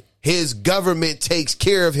government, his government takes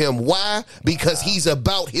care of him. Why? Because he's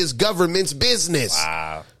about his government's business.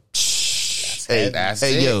 Wow. That's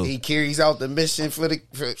it. Yo. He carries out the mission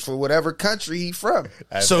for whatever country he from.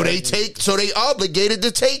 So they obligated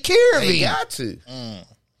to take care of him. They got to.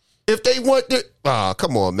 If they want to,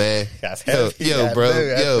 come on, man. Yo, bro.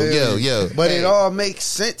 Yo. But it all makes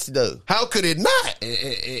sense, though. How could it not?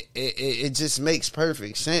 It just makes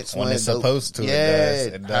perfect sense when it's supposed to. Yeah,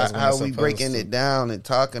 it does how we breaking it down and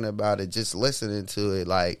talking about it, just listening to it,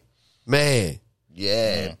 like, man.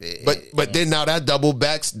 Yeah, but then now that double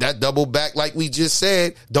back, like we just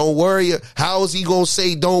said. Don't worry. How is he gonna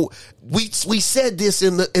say don't? We said this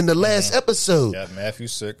in the last episode. Yeah, Matthew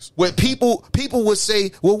 6. Where people would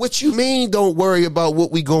say, well, what you mean? Don't worry about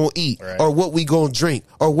what we gonna eat or what we gonna drink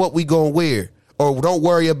or what we gonna wear or don't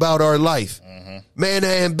worry about our life. Man, the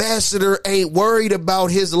ambassador ain't worried about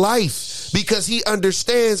his life because he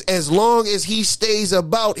understands as long as he stays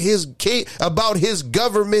about his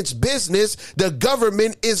government's business, the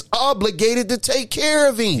government is obligated to take care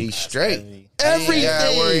of him. He's straight. Everything. I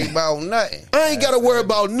ain't gotta worry about nothing. I ain't gotta worry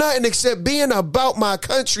about nothing except being about my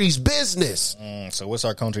country's business. So what's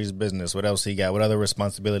our country's business? What else he got? What other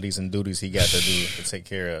responsibilities and duties he got to do to take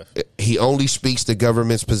care of? He only speaks the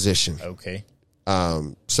government's position. Okay.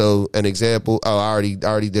 So an example, I already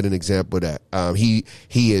did an example of that.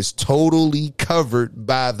 He is totally covered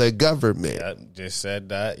by the government. Yeah, just said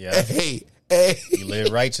that. Yeah. Hey. You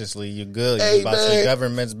live righteously, you good. Hey, you about man. your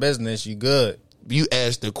government's business, you good. You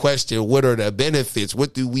asked the question, what are the benefits?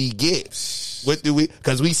 What do we get?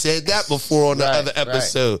 Because we said that before on the other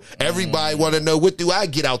episode. Everybody want to know, what do I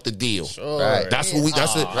get out the deal? Sure. Right. That's what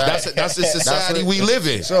that's the society we live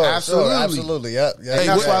in. Sure, Absolutely. Yep. And Hey,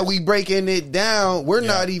 that's why we breaking it down. We're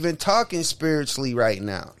not even talking spiritually right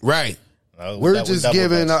now. Right. We're just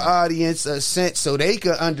giving the audience a sense so they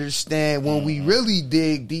can understand when we really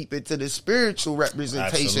dig deep into the spiritual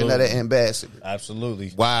representation of the ambassador.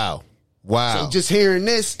 Absolutely. Wow. So just hearing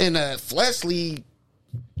this in a fleshly,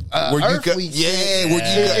 earthly sense, where you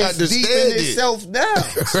can it's deep understand in it. itself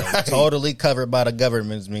down. Totally covered by the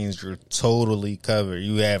government means you're totally covered.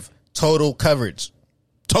 You have total coverage.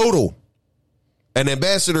 Total. An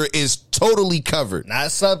ambassador is totally covered. Not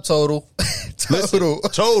subtotal. Listen,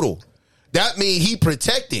 total. That means he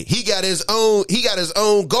protected. He got his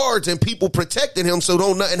own guards and people protecting him so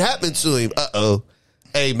don't nothing happen to him. Uh-oh.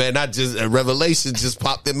 Hey, man, a revelation just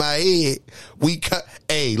popped in my head.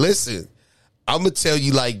 Hey, listen, I'm going to tell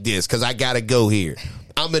you like this because I got to go here.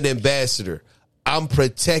 I'm an ambassador. I'm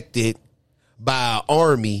protected by an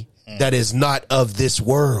army that is not of this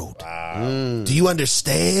world. Wow. Do you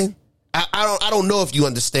understand? I don't know if you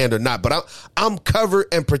understand or not, but I'm covered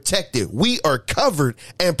and protected. We are covered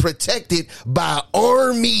and protected by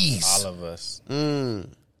armies. All of us.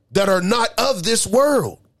 That are not of this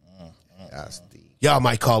world. That's deep. Y'all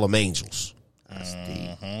might call them angels. That's deep.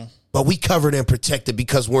 But we covered and protected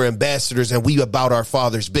because we're ambassadors and we about our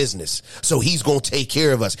Father's business. So he's going to take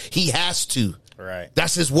care of us. He has to. Right.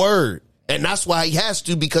 That's his word. And that's why he has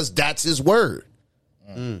to, because that's his word.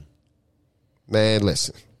 Man,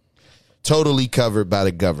 listen. Totally covered by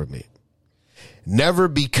the government. Never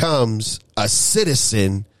becomes a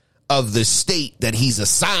citizen of the state that he's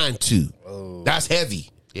assigned to. Oh. That's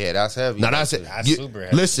heavy. Yeah, that's heavy. Now that's super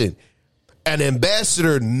heavy. Listen, an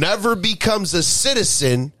ambassador never becomes a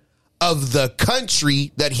citizen of the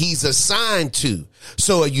country that he's assigned to.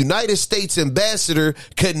 So a United States ambassador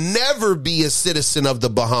could never be a citizen of the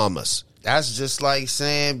Bahamas. That's just like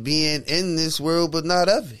saying being in this world but not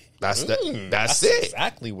of it. That's That's it.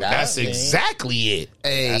 Exactly what That's exactly it.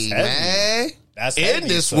 Hey, man. That's in heavy.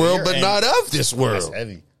 this So world, but you're not of this world. That's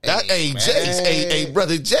heavy. Hey, Jace. Hey,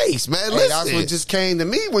 brother Jace, man. Hey, Listen. that's what just came to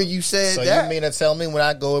me when you said So that. you mean to tell me when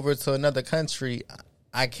I go over to another country,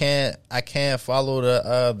 I can't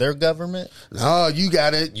follow their government? No, you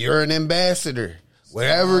got it. You're an ambassador.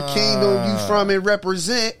 Wherever kingdom you from and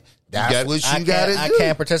represent, that's what you got to do. I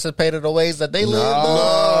can't participate in the ways that they live.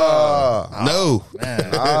 No.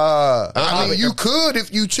 I mean, you could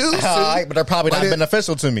if you choose to. But they're probably not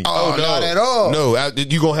beneficial to me. Oh, no. not at all. No,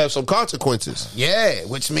 you're going to have some consequences. Yeah,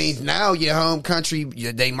 which means now your home country,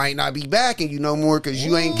 they might not be backing you no more because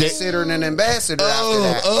you ain't considered an ambassador after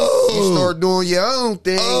that. You start doing your own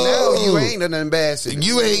thing. Now you ain't an ambassador.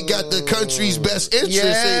 You ain't got the country's best interest.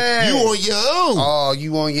 Yeah. You on your own. Oh,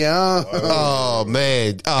 you on your own. Oh,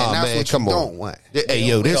 man. Oh, and that's man. what Come you on. don't want. Hey,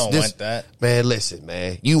 yo, this want that. Man, listen,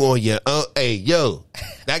 man. You on your hey, yo.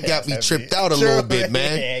 That got me tripped out a little bit,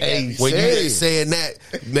 man. Hey, when you saying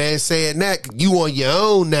that, you on your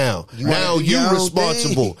own now. Now you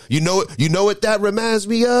responsible. You know what that reminds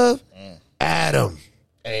me of? Adam.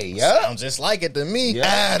 Hey, yeah. Sounds just like it to me. Yeah.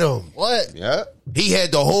 Adam. What? Yeah. He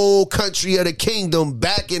had the whole country of the kingdom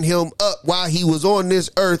backing him up while he was on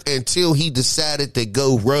this earth until he decided to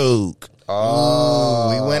go rogue. Oh,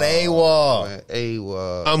 we went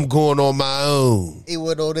AWOL. I'm going on my own. He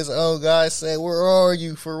went on his own. Guy said, "Where are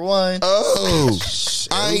you?" For one. Oh,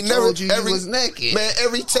 I ain't never. Told you was naked, man.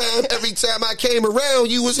 Every time I came around,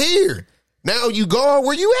 you was here. Now you gone.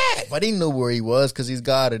 Where you at? But he knew where he was because he's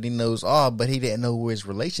God and he knows all. But he didn't know where his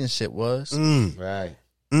relationship was. Right.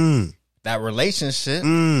 That relationship.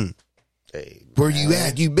 Hey, where you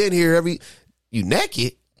at? You been here you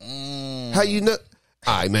naked? How you know?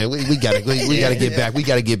 All right, man. We gotta get back. We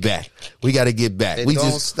gotta get back. It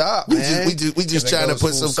don't stop, man. We just trying to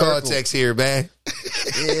put some context here, man.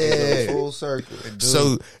 Yeah, full circle.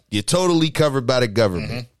 So you're totally covered by the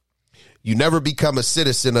government. You never become a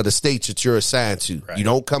citizen of the states that you're assigned to. Right. You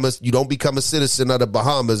don't become a citizen of the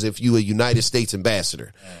Bahamas if you a United States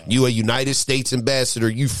ambassador. You a United States ambassador.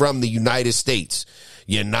 You from the United States.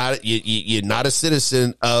 You're not a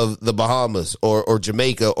citizen of the Bahamas or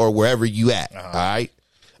Jamaica or wherever you at. All right.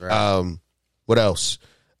 What else?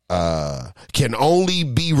 Can only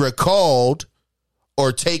be recalled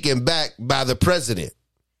or taken back by the president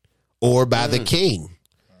or by the king.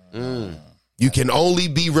 You can only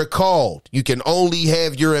be recalled. You can only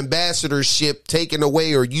have your ambassadorship taken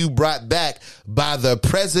away or you brought back by the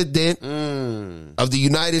president of the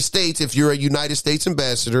United States if you're a United States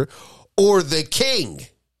ambassador or the king.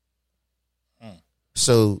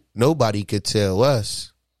 So nobody could tell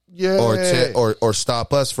us or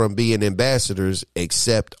stop us from being ambassadors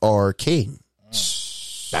except our king.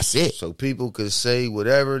 That's it. So people could say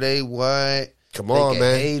whatever they want. Come on,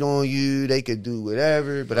 man. They hate on you. They could do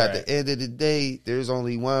whatever. But at the end of the day, there's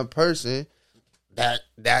only one person that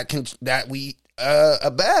we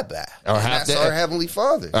abide by. That's our Heavenly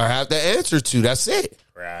Father. Or have to answer to. That's it.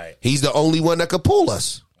 Right. He's the only one that could pull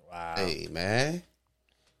us. Wow. Hey, man.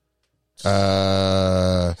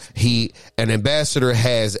 An ambassador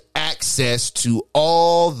has access to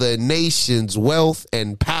all the nation's wealth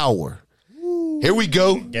and power. Here we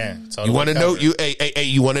go. Again, totally you want to know you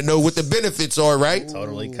want to know what the benefits are, right?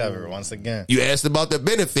 Totally covered once again. You asked about the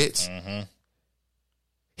benefits.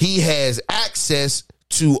 He has access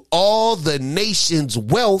to all the nation's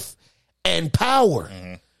wealth and power.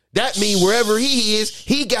 That means wherever he is,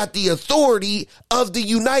 he got the authority of the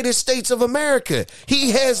United States of America.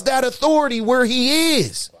 He has that authority where he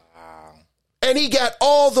is. And he got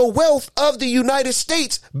all the wealth of the United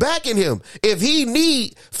States backing him. If he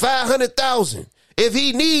need 500,000, if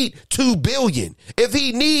he need 2 billion, if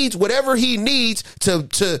he needs whatever he needs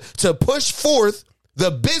to push forth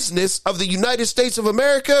the business of the United States of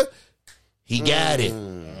America, he got it.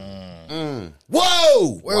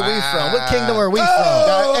 Whoa! Where we from? What kingdom are we from?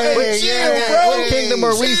 What kingdom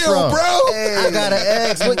are we from? Bro. I gotta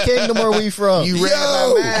ask, what kingdom are we from? You read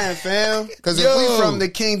my mind, fam. Because if we from the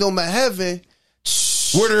kingdom of heaven,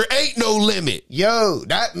 where there ain't no limit. Yo,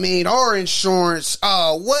 that mean our insurance.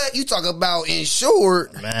 What you talk about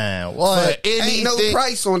insured? Man, what? Ain't no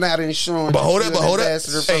price on that insurance. But hold up,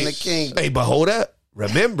 from the kingdom. Hey, but hold up.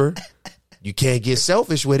 Remember, you can't get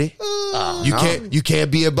selfish with it. You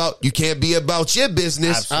can't be about your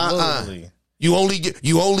business. Absolutely. You only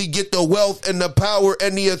get the wealth and the power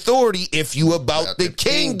and the authority if you about the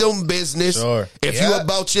kingdom business. Sure. If you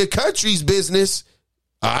about your country's business.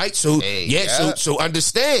 All right, so so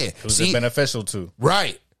understand. Who's it beneficial to?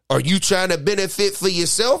 Right. Are you trying to benefit for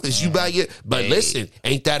yourself? Is you buy your? But listen,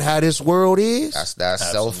 ain't that how this world is?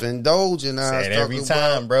 That's self-indulgent. Say it every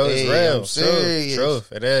time, bro. It's real. I'm serious.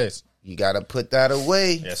 Truth. It is. You gotta put that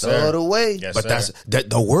away. Yes, Throw sir. it away. Yes, But sir.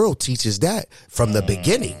 the world teaches that from the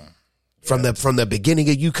beginning, from the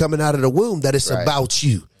beginning of you coming out of the womb, that it's about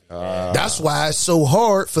you. That's why it's so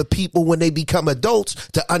hard for people when they become adults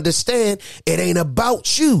to understand it ain't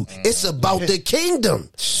about you. It's about the kingdom.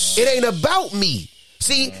 It ain't about me.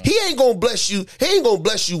 See, he ain't gonna bless you. He ain't gonna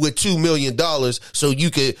bless you with $2 million so you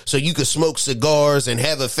could smoke cigars and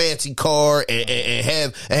have a fancy car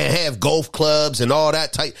and have golf clubs and all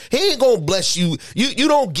that type. He ain't gonna bless you. You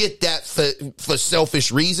don't get that for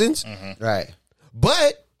selfish reasons, Right.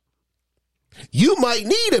 but you might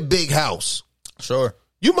need a big house. Sure.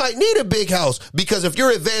 You might need a big house because if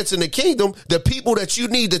you're advancing the kingdom, the people that you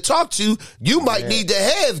need to talk to, you might need to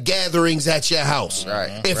have gatherings at your house.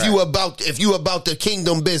 Right. If you about the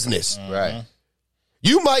kingdom business. Right.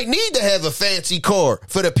 You might need to have a fancy car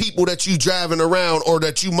for the people that you driving around or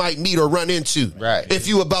that you might meet or run into. Right. If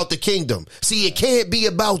you about the kingdom. See, it can't be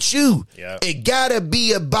about you. Yeah. It gotta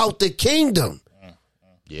be about the kingdom.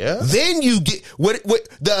 Yeah. Then you get what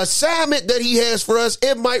the assignment that he has for us.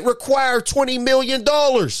 It might require $20 million.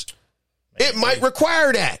 It might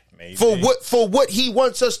require that for what he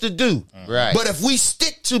wants us to do. Right. But if we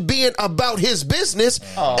stick to being about his business,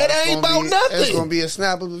 it ain't about nothing. It's gonna be a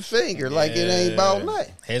snap of a finger, like it ain't about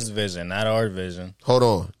nothing. His vision, not our vision. Hold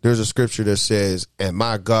on. There's a scripture that says, "And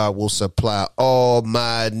my God will supply all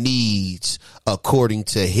my needs according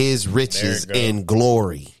to his riches in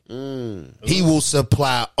glory." He will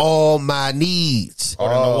supply all my needs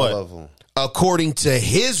All of them. according to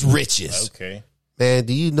his riches. Okay. Man,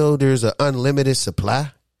 do you know there's an unlimited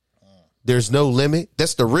supply? There's no limit.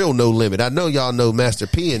 That's the real no limit. I know y'all know Master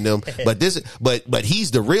P and them, but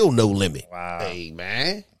he's the real no limit. Wow. Hey,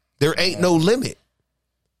 man. There ain't no limit.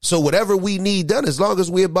 So whatever we need done, as long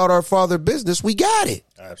as we about our Father business, we got it.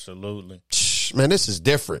 Absolutely. Man, this is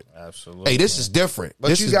different. Absolutely. Hey, this is different.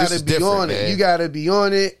 But you got to be on it. Man. You got to be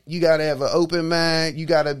on it. You got to have an open mind. You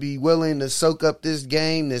got to be willing to soak up this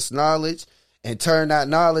game, this knowledge, and turn that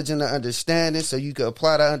knowledge into understanding so you can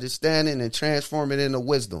apply that understanding and transform it into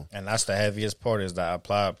wisdom. And that's the heaviest part is the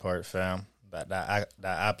applied part, fam. That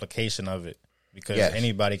application of it. Because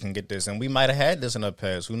anybody can get this. And we might have had this in the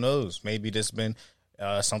past. Who knows? Maybe this been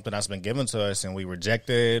something that's been given to us and we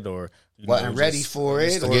rejected or wasn't ready for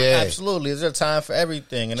it. Absolutely. There's a time for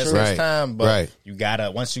everything. And it's Right. time. But Right. you got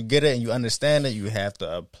to, once you get it and you understand it, you have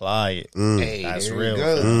to apply it. Hey, That's there real. you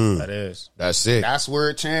go. fam. That is. That's it. That's where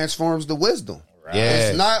it transforms the wisdom. Right. Yeah.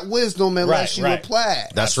 It's not wisdom unless you Right. apply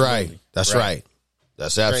it. That's Absolutely. right. That's Right. right.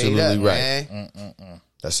 That's Straight absolutely up, right. man.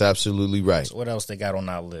 That's absolutely right. So what else they got on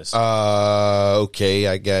our list? Okay,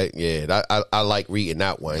 I got I like reading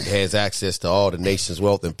that one. It has access to all the nation's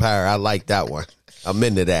wealth and power. I like that one. I'm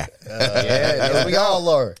into that. Yeah, we all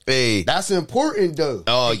are. Hey. That's important, though.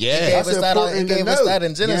 Oh yeah. That's us that on- important he to gave know. us that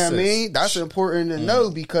in You know what I Genesis. mean? That's important to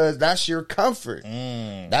know because that's your comfort.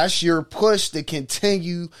 That's your push to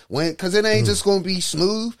continue because it ain't just going to be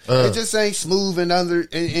smooth. It just ain't smooth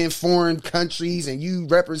in foreign countries and you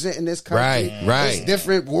representing this country. Right. It's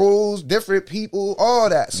different rules, different people, all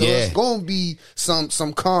that. So Yeah. it's going to be some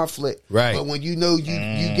conflict. Right. But when you know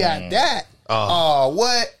you got that,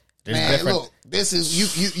 what? There's Man, different. look. This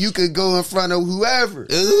is you could go in front of whoever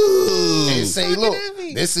and say, look,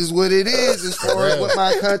 this is what it is as far as what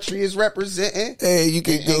my country is representing. Hey, you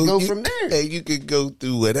can go from there. Hey, you can go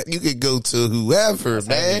through it. You can go to whoever,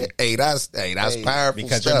 man. Hey, that's powerful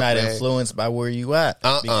because stuff, you're not man. influenced by where you at.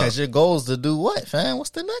 Because your goal is to do what, fam?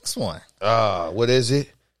 What's the next one? What is it?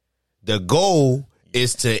 The goal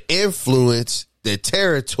is to influence the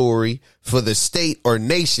territory for the state or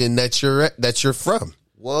nation that you're from.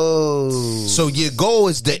 Whoa. So your goal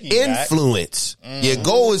is to influence. Your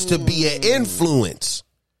goal is to be an influence.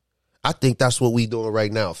 I think that's what we doing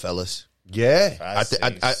right now, fellas. Yeah.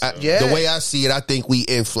 The way I see it, I think we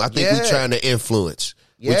influence. I think we're trying to influence.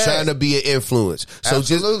 Yeah. We're trying to be an influence. So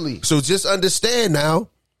Absolutely. just understand now.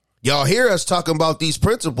 Y'all hear us talking about these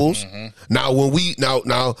principles. Now when we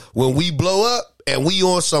blow up and we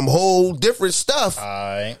on some whole different stuff,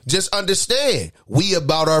 just understand we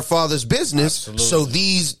about our Father's business. Absolutely. So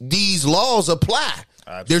these laws apply.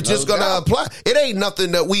 Absolutely. They're just gonna apply. It ain't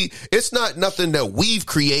nothing it's not nothing that we've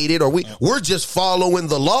created or we're just following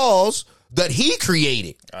the laws that he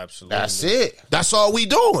created. Absolutely. That's it. That's all we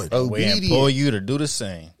doing. We implore you to do the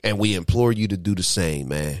same. And we implore you to do the same,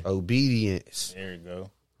 man. Obedience. There you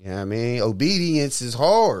go. You know what I mean? Obedience is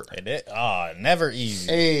hard. Never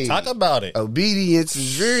easy. Hey, talk about it. Obedience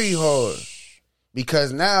is very hard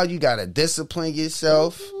because now you got to discipline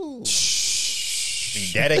yourself. Be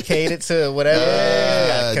dedicated to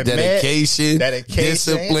whatever. Dedication,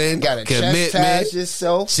 discipline, gotta commitment. chastise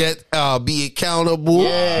yourself. Be accountable.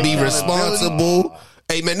 Be responsible.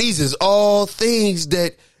 Hey, man, these is all things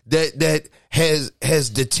that has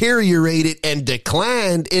deteriorated and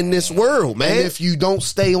declined in this world, man. And if you don't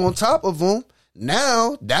stay on top of them,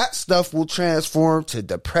 now that stuff will transform to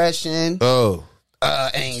depression,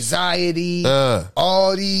 anxiety,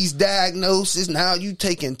 all these diagnoses. Now you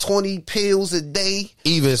taking 20 pills a day,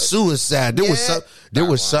 even suicide. There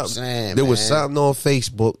was something on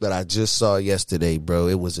Facebook that I just saw yesterday, bro.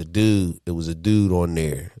 It was a dude on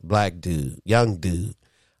there, black dude, young dude.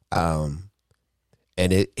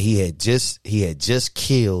 And he had just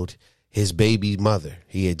killed his baby mother.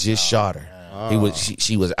 He had just shot her.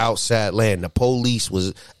 She was outside laying. The police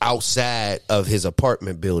was outside of his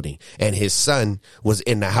apartment building, and his son was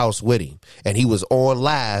in the house with him. And he was on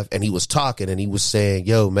live, and he was talking, and he was saying,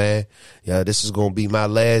 "Yo, man, this is gonna be my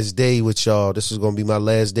last day with y'all. This is gonna be my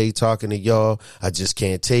last day talking to y'all. I just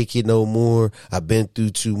can't take it no more. I've been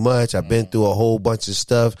through too much. I've been through a whole bunch of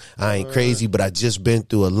stuff. I ain't crazy, but I just been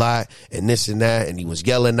through a lot, and this and that." And he was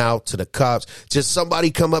yelling out to the cops, "Just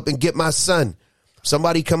somebody come up and get my son.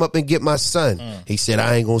 Somebody come up and get my son." He said,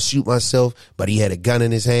 "I ain't gonna shoot myself," but he had a gun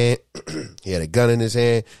in his hand.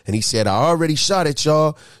 And he said, "I already shot at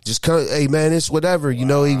y'all. Just come, hey man, it's whatever." You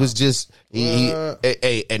know, he was just and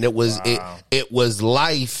it was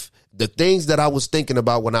life. The things that I was thinking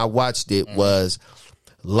about when I watched it was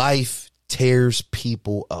life tears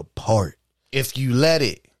people apart if you let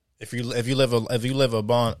it. If you live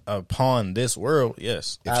upon this world,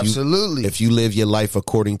 yes, absolutely. If you live your life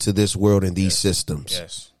according to this world and these systems,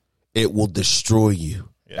 yes, it will destroy you.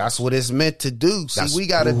 Yes. That's what it's meant to do. See, we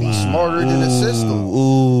got to be smarter than the system.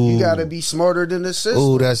 You got to be smarter than the system.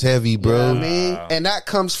 Ooh, that's heavy, bro. You know what I mean? And that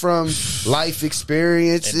comes from life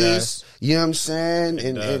experiences. You know what I'm saying?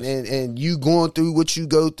 And you going through what you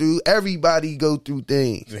go through. Everybody go through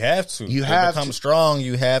things. You have to. You have become to. strong.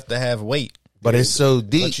 You have to have weight. But it's so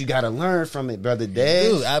deep. But you got to learn from it, brother Dad.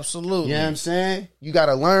 Dude, absolutely. You know what I'm saying? You got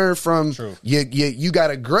to learn from. True. You got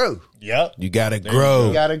to grow. Yep. You got to grow.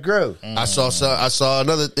 You got to grow. I saw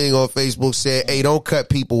another thing on Facebook said, "Hey, don't cut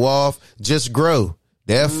people off. Just grow.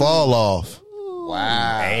 They'll fall off."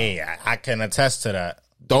 Wow. Hey, I can attest to that.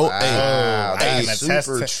 Don't. Wow, Hey, that's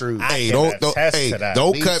super true. Don't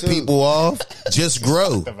cut people off. Just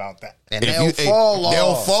grow. About that. And they'll fall off.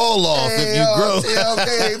 They'll fall off if you grow.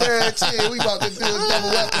 Okay, man, chill. We about to do a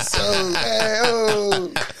double episode.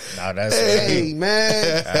 No, that's hey, real.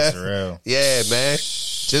 man. That's real. Yeah, man.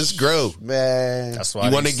 Just grow, man. That's why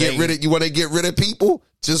you want to get rid of. You want to get rid of people.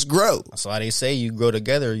 Just grow. That's why they say you grow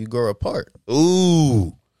together, you grow apart.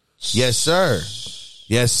 Ooh, yes, sir.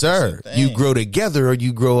 Yes, sir. You grow together or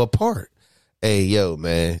you grow apart. Hey, yo,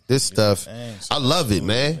 man, this stuff, I love it,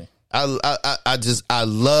 man. I love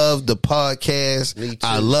the podcast. Me too.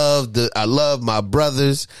 I love my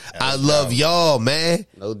brothers. I love y'all, man.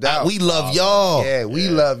 No doubt. We love y'all. Yeah, we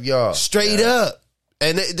love y'all. Straight up.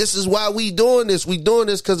 And this is why we doing this. We doing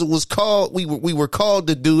this because it was called. We were called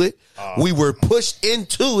to do it. We were pushed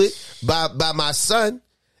into it by my son,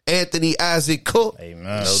 Anthony Isaac Cook.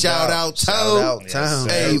 Amen. Shout out Tone. Yes,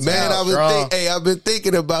 hey man, I've been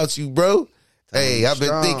thinking about you, bro. Hey, I've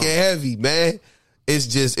been thinking heavy, man. It's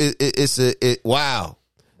just wow.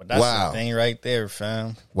 But that's the thing right there,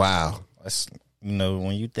 fam. Wow. That's,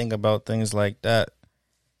 when you think about things like that,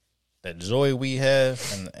 the joy we have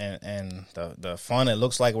and the fun it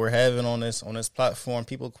looks like we're having on this platform,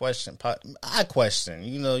 people question. I question.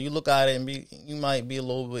 You look at it and you might be a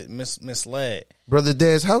little bit misled. Brother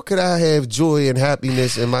Dez, how could I have joy and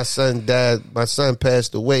happiness and my son died? My son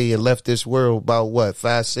passed away and left this world about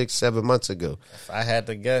 5, 6, 7 months ago. If I had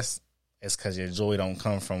to guess, it's because your joy don't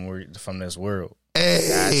come from this world. Hey,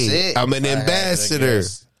 that's it. I'm an ambassador.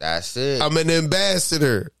 That's it. I'm an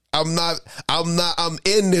ambassador. I'm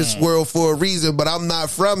in this world for a reason, but I'm not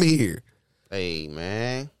from here. Hey,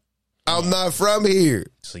 man. I'm not from here.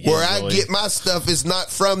 So where I get my stuff is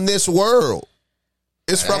not from this world.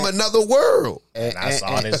 It's from another world. And I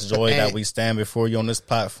saw this joy that we stand before you on this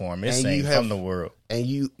platform. It's ain't from the world. And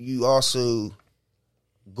you also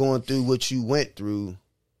going through what you went through,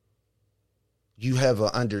 you have an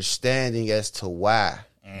understanding as to why.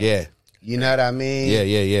 Yeah. You know what I mean?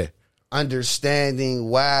 Yeah. Understanding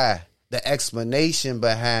why, the explanation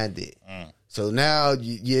behind it. So now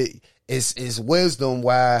it's wisdom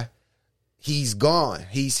why he's gone.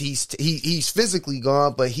 He's physically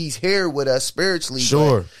gone, but he's here with us spiritually.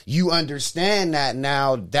 Sure. But you understand that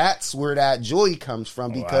now. That's where that joy comes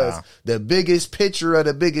from, because the biggest picture of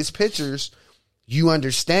the biggest pictures, you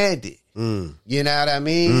understand it. You know what I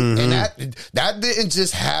mean? Mm-hmm. And that didn't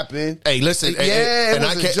just happen. Hey, listen. It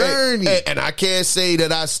was a journey. And I can't say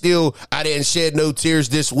that I didn't shed no tears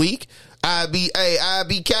this week. I'd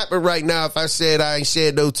be capping right now if I said I ain't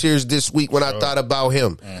shed no tears this week when I thought about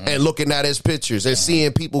him and looking at his pictures and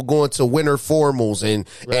seeing people going to winter formals and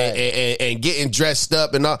getting dressed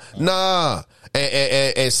up and all. Nah.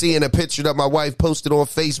 And seeing a picture that my wife posted on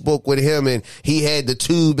Facebook with him, and he had the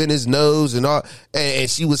tube in his nose and all, and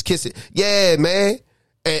she was kissing. Yeah, man.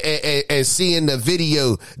 And seeing the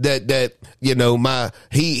video that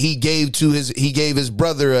he gave his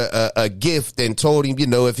brother a gift and told him,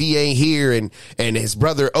 if he ain't here, and his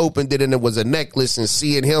brother opened it and it was a necklace, and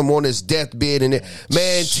seeing him on his deathbed, and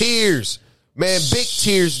tears, man, big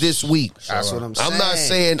tears this week. That's what I'm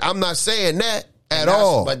saying. I'm not saying that at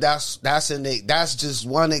all. But that's just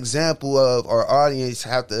one example of our audience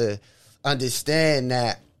have to understand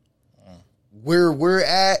that where we're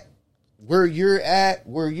at, where you're at,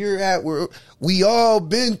 we all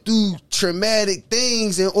been through traumatic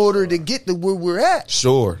things in order to get to where we're at.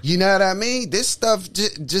 Sure. You know what I mean? This stuff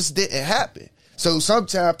just didn't happen. So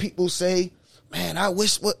sometimes people say, man, I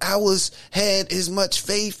wish I had as much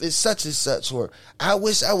faith as such and such, or I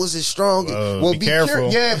wish I was as strong. Well, be careful.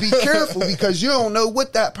 Be careful, because you don't know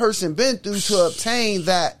what that person been through to obtain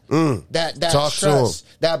that Talk trust,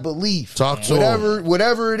 that belief. Talk to him.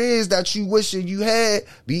 Whatever it is that you wish you had,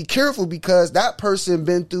 be careful, because that person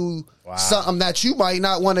been through something that you might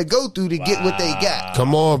not want to go through to get what they got.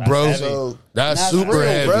 Come on, bro. So that's super real,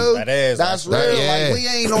 heavy. bro. That's real. Yeah. Like, we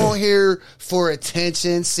ain't on here for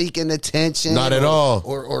attention, seeking attention. Not at all.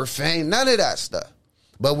 Or fame. None of that stuff.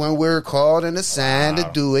 But when we're called and assigned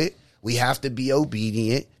to do it, we have to be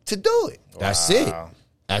obedient to do it. That's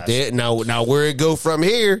it. Now where it go from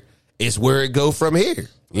here is where it go from here.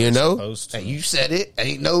 You know? And you said it.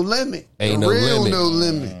 Ain't no limit. Ain't the no real limit. no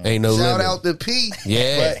limit. Ain't no Shout limit. out to P.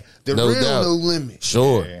 Yeah. But the no real doubt. no limit.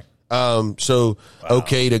 Sure. Yeah.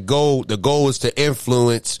 Okay, the goal is to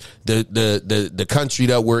influence the country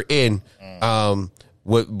that we're in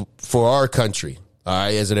for our country. All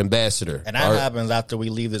right, as an ambassador. And that happens after we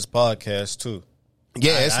leave this podcast too.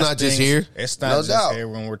 Yeah, it's not just here. It's not just here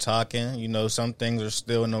when we're talking. Some things are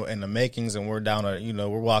still in the makings, and we're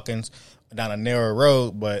we're walking down a narrow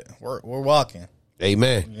road, but we're walking.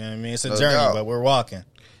 Amen. You know what I mean? It's a journey, but we're walking.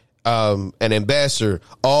 An ambassador,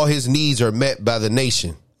 all his needs are met by the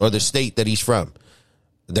nation or the state that he's from,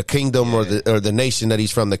 the kingdom or the nation that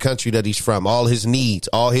he's from, the country that he's from. All his needs.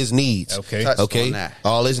 Okay.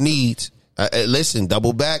 All his needs. Listen,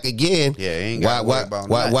 double back again. Yeah, ain't got to worry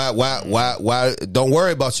about why? Don't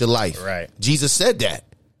worry about your life. Right. Jesus said that.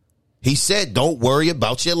 He said, "Don't worry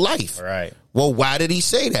about your life." Right. Well, why did he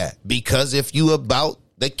say that? Because if you about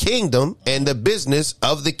the kingdom and the business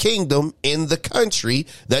of the kingdom in the country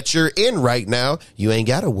that you're in right now, you ain't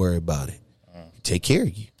got to worry about it. Take care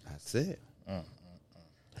of you. That's it.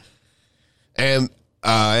 And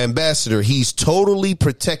ambassador, he's totally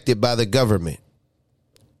protected by the government.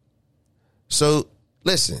 So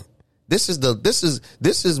listen, this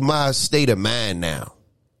is my state of mind now.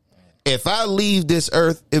 If I leave this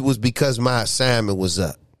earth, it was because my assignment was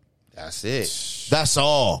up. That's it. That's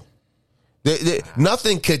all.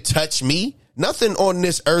 Nothing could touch me. Nothing on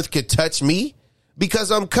this earth could touch me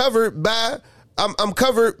because I'm covered by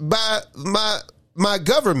my my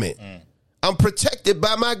government. I'm protected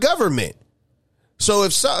by my government. So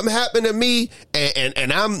if something happened to me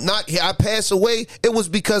and I'm not here, I pass away, it was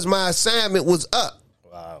because my assignment was up.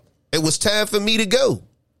 Wow. It was time for me to go.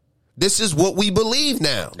 This is what we believe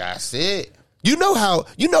now. That's it. You know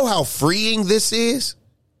how freeing this is?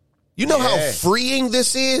 You know how freeing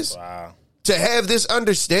this is? Wow. To have this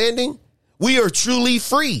understanding? We are truly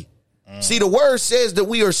free. See, the word says that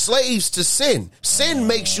we are slaves to sin. Sin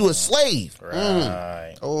makes you a slave.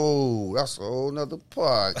 Right. Oh, that's a whole nother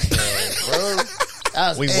podcast,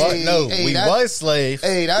 bro. We was slaves.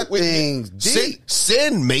 Hey, that thing's deep.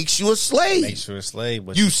 Sin makes you a slave. Makes you a slave.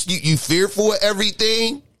 But You fearful of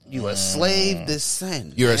everything. You a slave to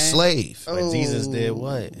sin. You're man. a slave. But Jesus did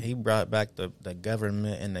what? He brought back the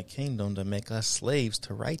government and the kingdom to make us slaves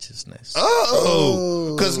to righteousness.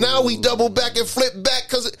 Oh, because now we double back and flip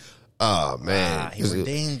back. Oh man, He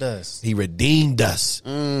redeemed us. He redeemed us.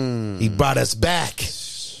 He brought us back.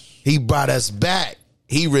 He brought us back.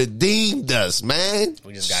 He redeemed us, man.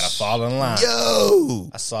 We just gotta fall in line. Yo,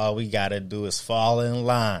 That's all we gotta do is fall in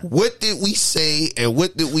line. what did we say and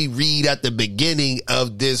what did we read at the beginning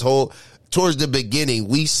of this whole? Towards the beginning,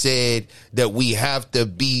 we said that we have to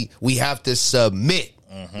submit.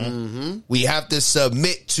 We have to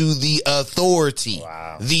submit to the authority.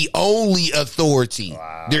 Wow. The only authority.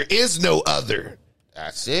 Wow. There is no other.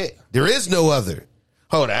 That's it. There is no other.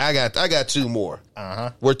 Hold on, I got two more.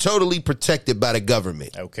 We're totally protected by the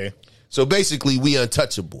government. Okay. So basically, we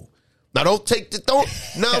untouchable. Now,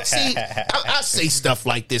 see, I say stuff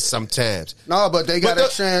like this sometimes. No, but they got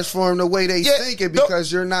to transform the way they think it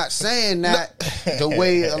because you're not saying that the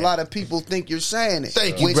way a lot of people think you're saying it.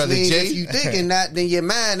 Thank you, Which Brother means Jay. if you thinking that, then your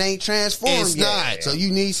mind ain't transformed It's yet. not. So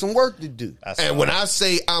you need some work to do. And when I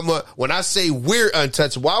say we're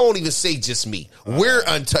untouchable, I won't even say just me. We're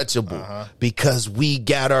untouchable because we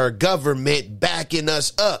got our government backing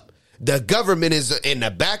us up. The government is in the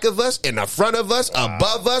back of us, in the front of us,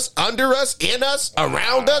 above us, under us, in us,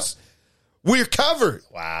 around us. We're covered.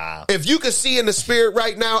 Wow. If you could see in the spirit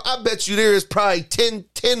right now, I bet you there is probably 10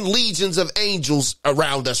 legions of angels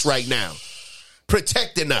around us right now,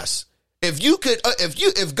 protecting us.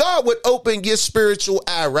 If God would open your spiritual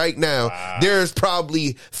eye right now, there's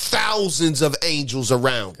probably thousands of angels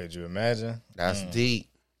around. Could you imagine? That's deep.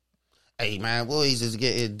 Hey, man, boys is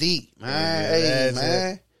getting deep, man. Hey,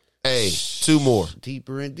 man. Hey, two more.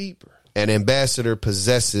 Deeper and deeper. An ambassador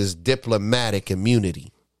possesses diplomatic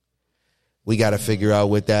immunity. We got to figure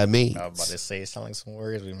out what that means. I was about to say, sounding some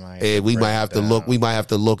words. We might have to look. We might have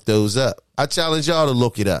to look those up. I challenge y'all to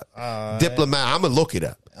look it up. Diplomat. I'm gonna look it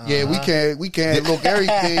up. Yeah, we can't look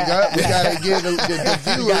everything up. We gotta give the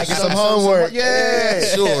viewers some homework. Yeah,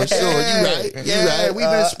 Sure. You right. We've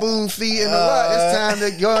been spoon feeding a lot. It's time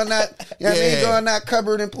to go on that. Go in that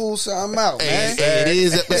cupboard and pull something out, man. It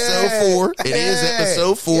is episode 4. It is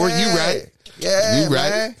episode 4. You right. Yeah, you right.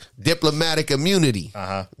 Man. Diplomatic immunity.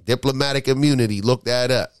 Diplomatic immunity. Look that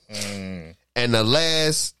up. And the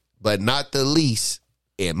last but not the least,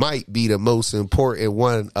 it might be the most important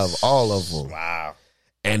one of all of them. Wow.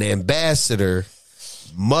 An ambassador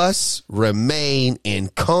must remain in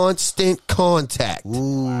constant contact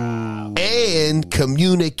and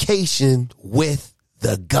communication with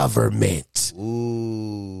the government.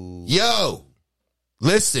 Yo,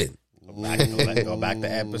 listen. Go back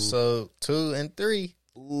to episode 2 and 3.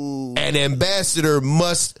 An ambassador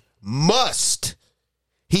must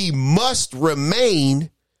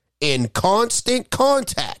remain in constant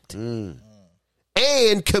contact and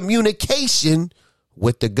communication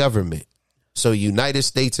with the government. So United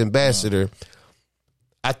States ambassador,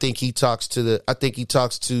 I think he talks to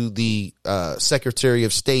the Secretary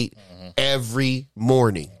of State every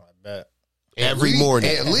morning. Every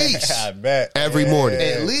morning. At least. I bet. Every morning.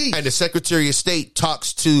 At least. And the Secretary of State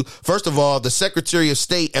talks to, first of all, the Secretary of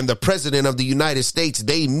State and the President of the United States,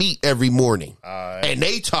 they meet every morning. And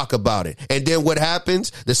they talk about it. And then what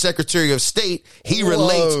happens? The Secretary of State, he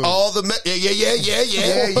relates all the...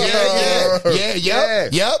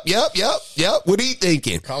 Yep. What are you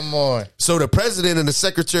thinking? Come on. So the President and the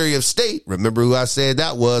Secretary of State, remember who I said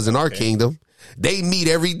that was in our kingdom, they meet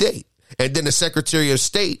every day. And then the Secretary of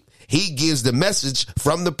State, he gives the message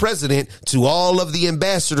from the president to all of the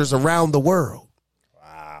ambassadors around the world.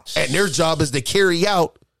 Wow. And their job is to carry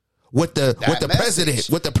out what the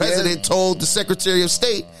president told the Secretary of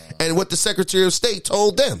State and what the Secretary of State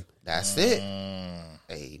told them. That's it.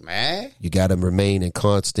 Hey, man. You got to remain in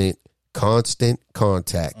constant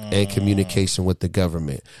contact and communication with the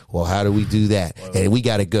government. Well, how do we do that? And we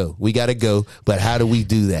got to go. But how do we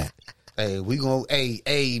do that? Hey, we gonna,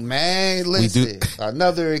 hey, man, listen.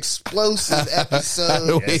 Another explosive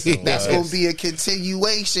episode. That's gonna be a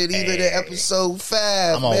continuation, even to episode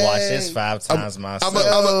 5. I'm gonna watch this 5 times myself.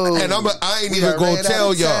 I ain't even gonna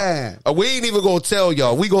tell y'all. We ain't even gonna tell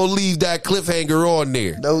y'all. We gonna leave that cliffhanger on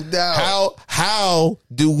there. No doubt. How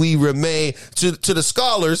do we remain to the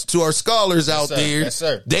scholars, to our scholars out there? Yes,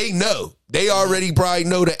 sir. They know. They already probably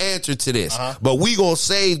know the answer to this, but we gonna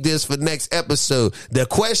save this for next episode. The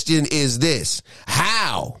question is this: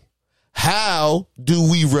 How do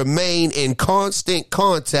we remain in constant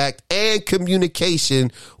contact and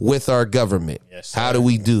communication with our government? Yes, how do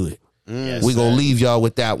we do it? Yes, we gonna leave y'all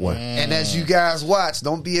with that one. And as you guys watch,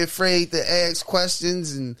 don't be afraid to ask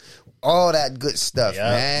questions and all that good stuff,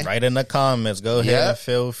 man. Right in the comments. Go ahead and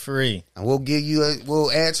feel free. And we'll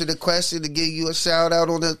answer the question to give you a shout out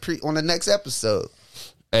on the next episode.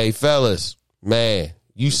 Hey fellas, man,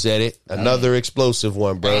 you said it. Another explosive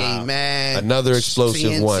one, bro. Hey man, another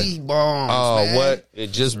explosive TNT one. Bombs, man. What? It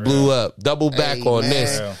just blew up. Double back on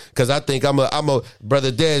this because I think I'm a brother.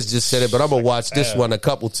 Des just said it, but I'm gonna watch this one a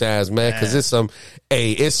couple times, man, because it's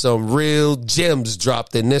some real gems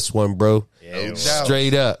dropped in this one, bro. Yeah,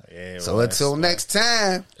 straight up. Yeah, so until next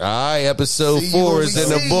time. All right, episode 4 is in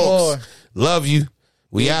the books. Love you.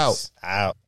 We out.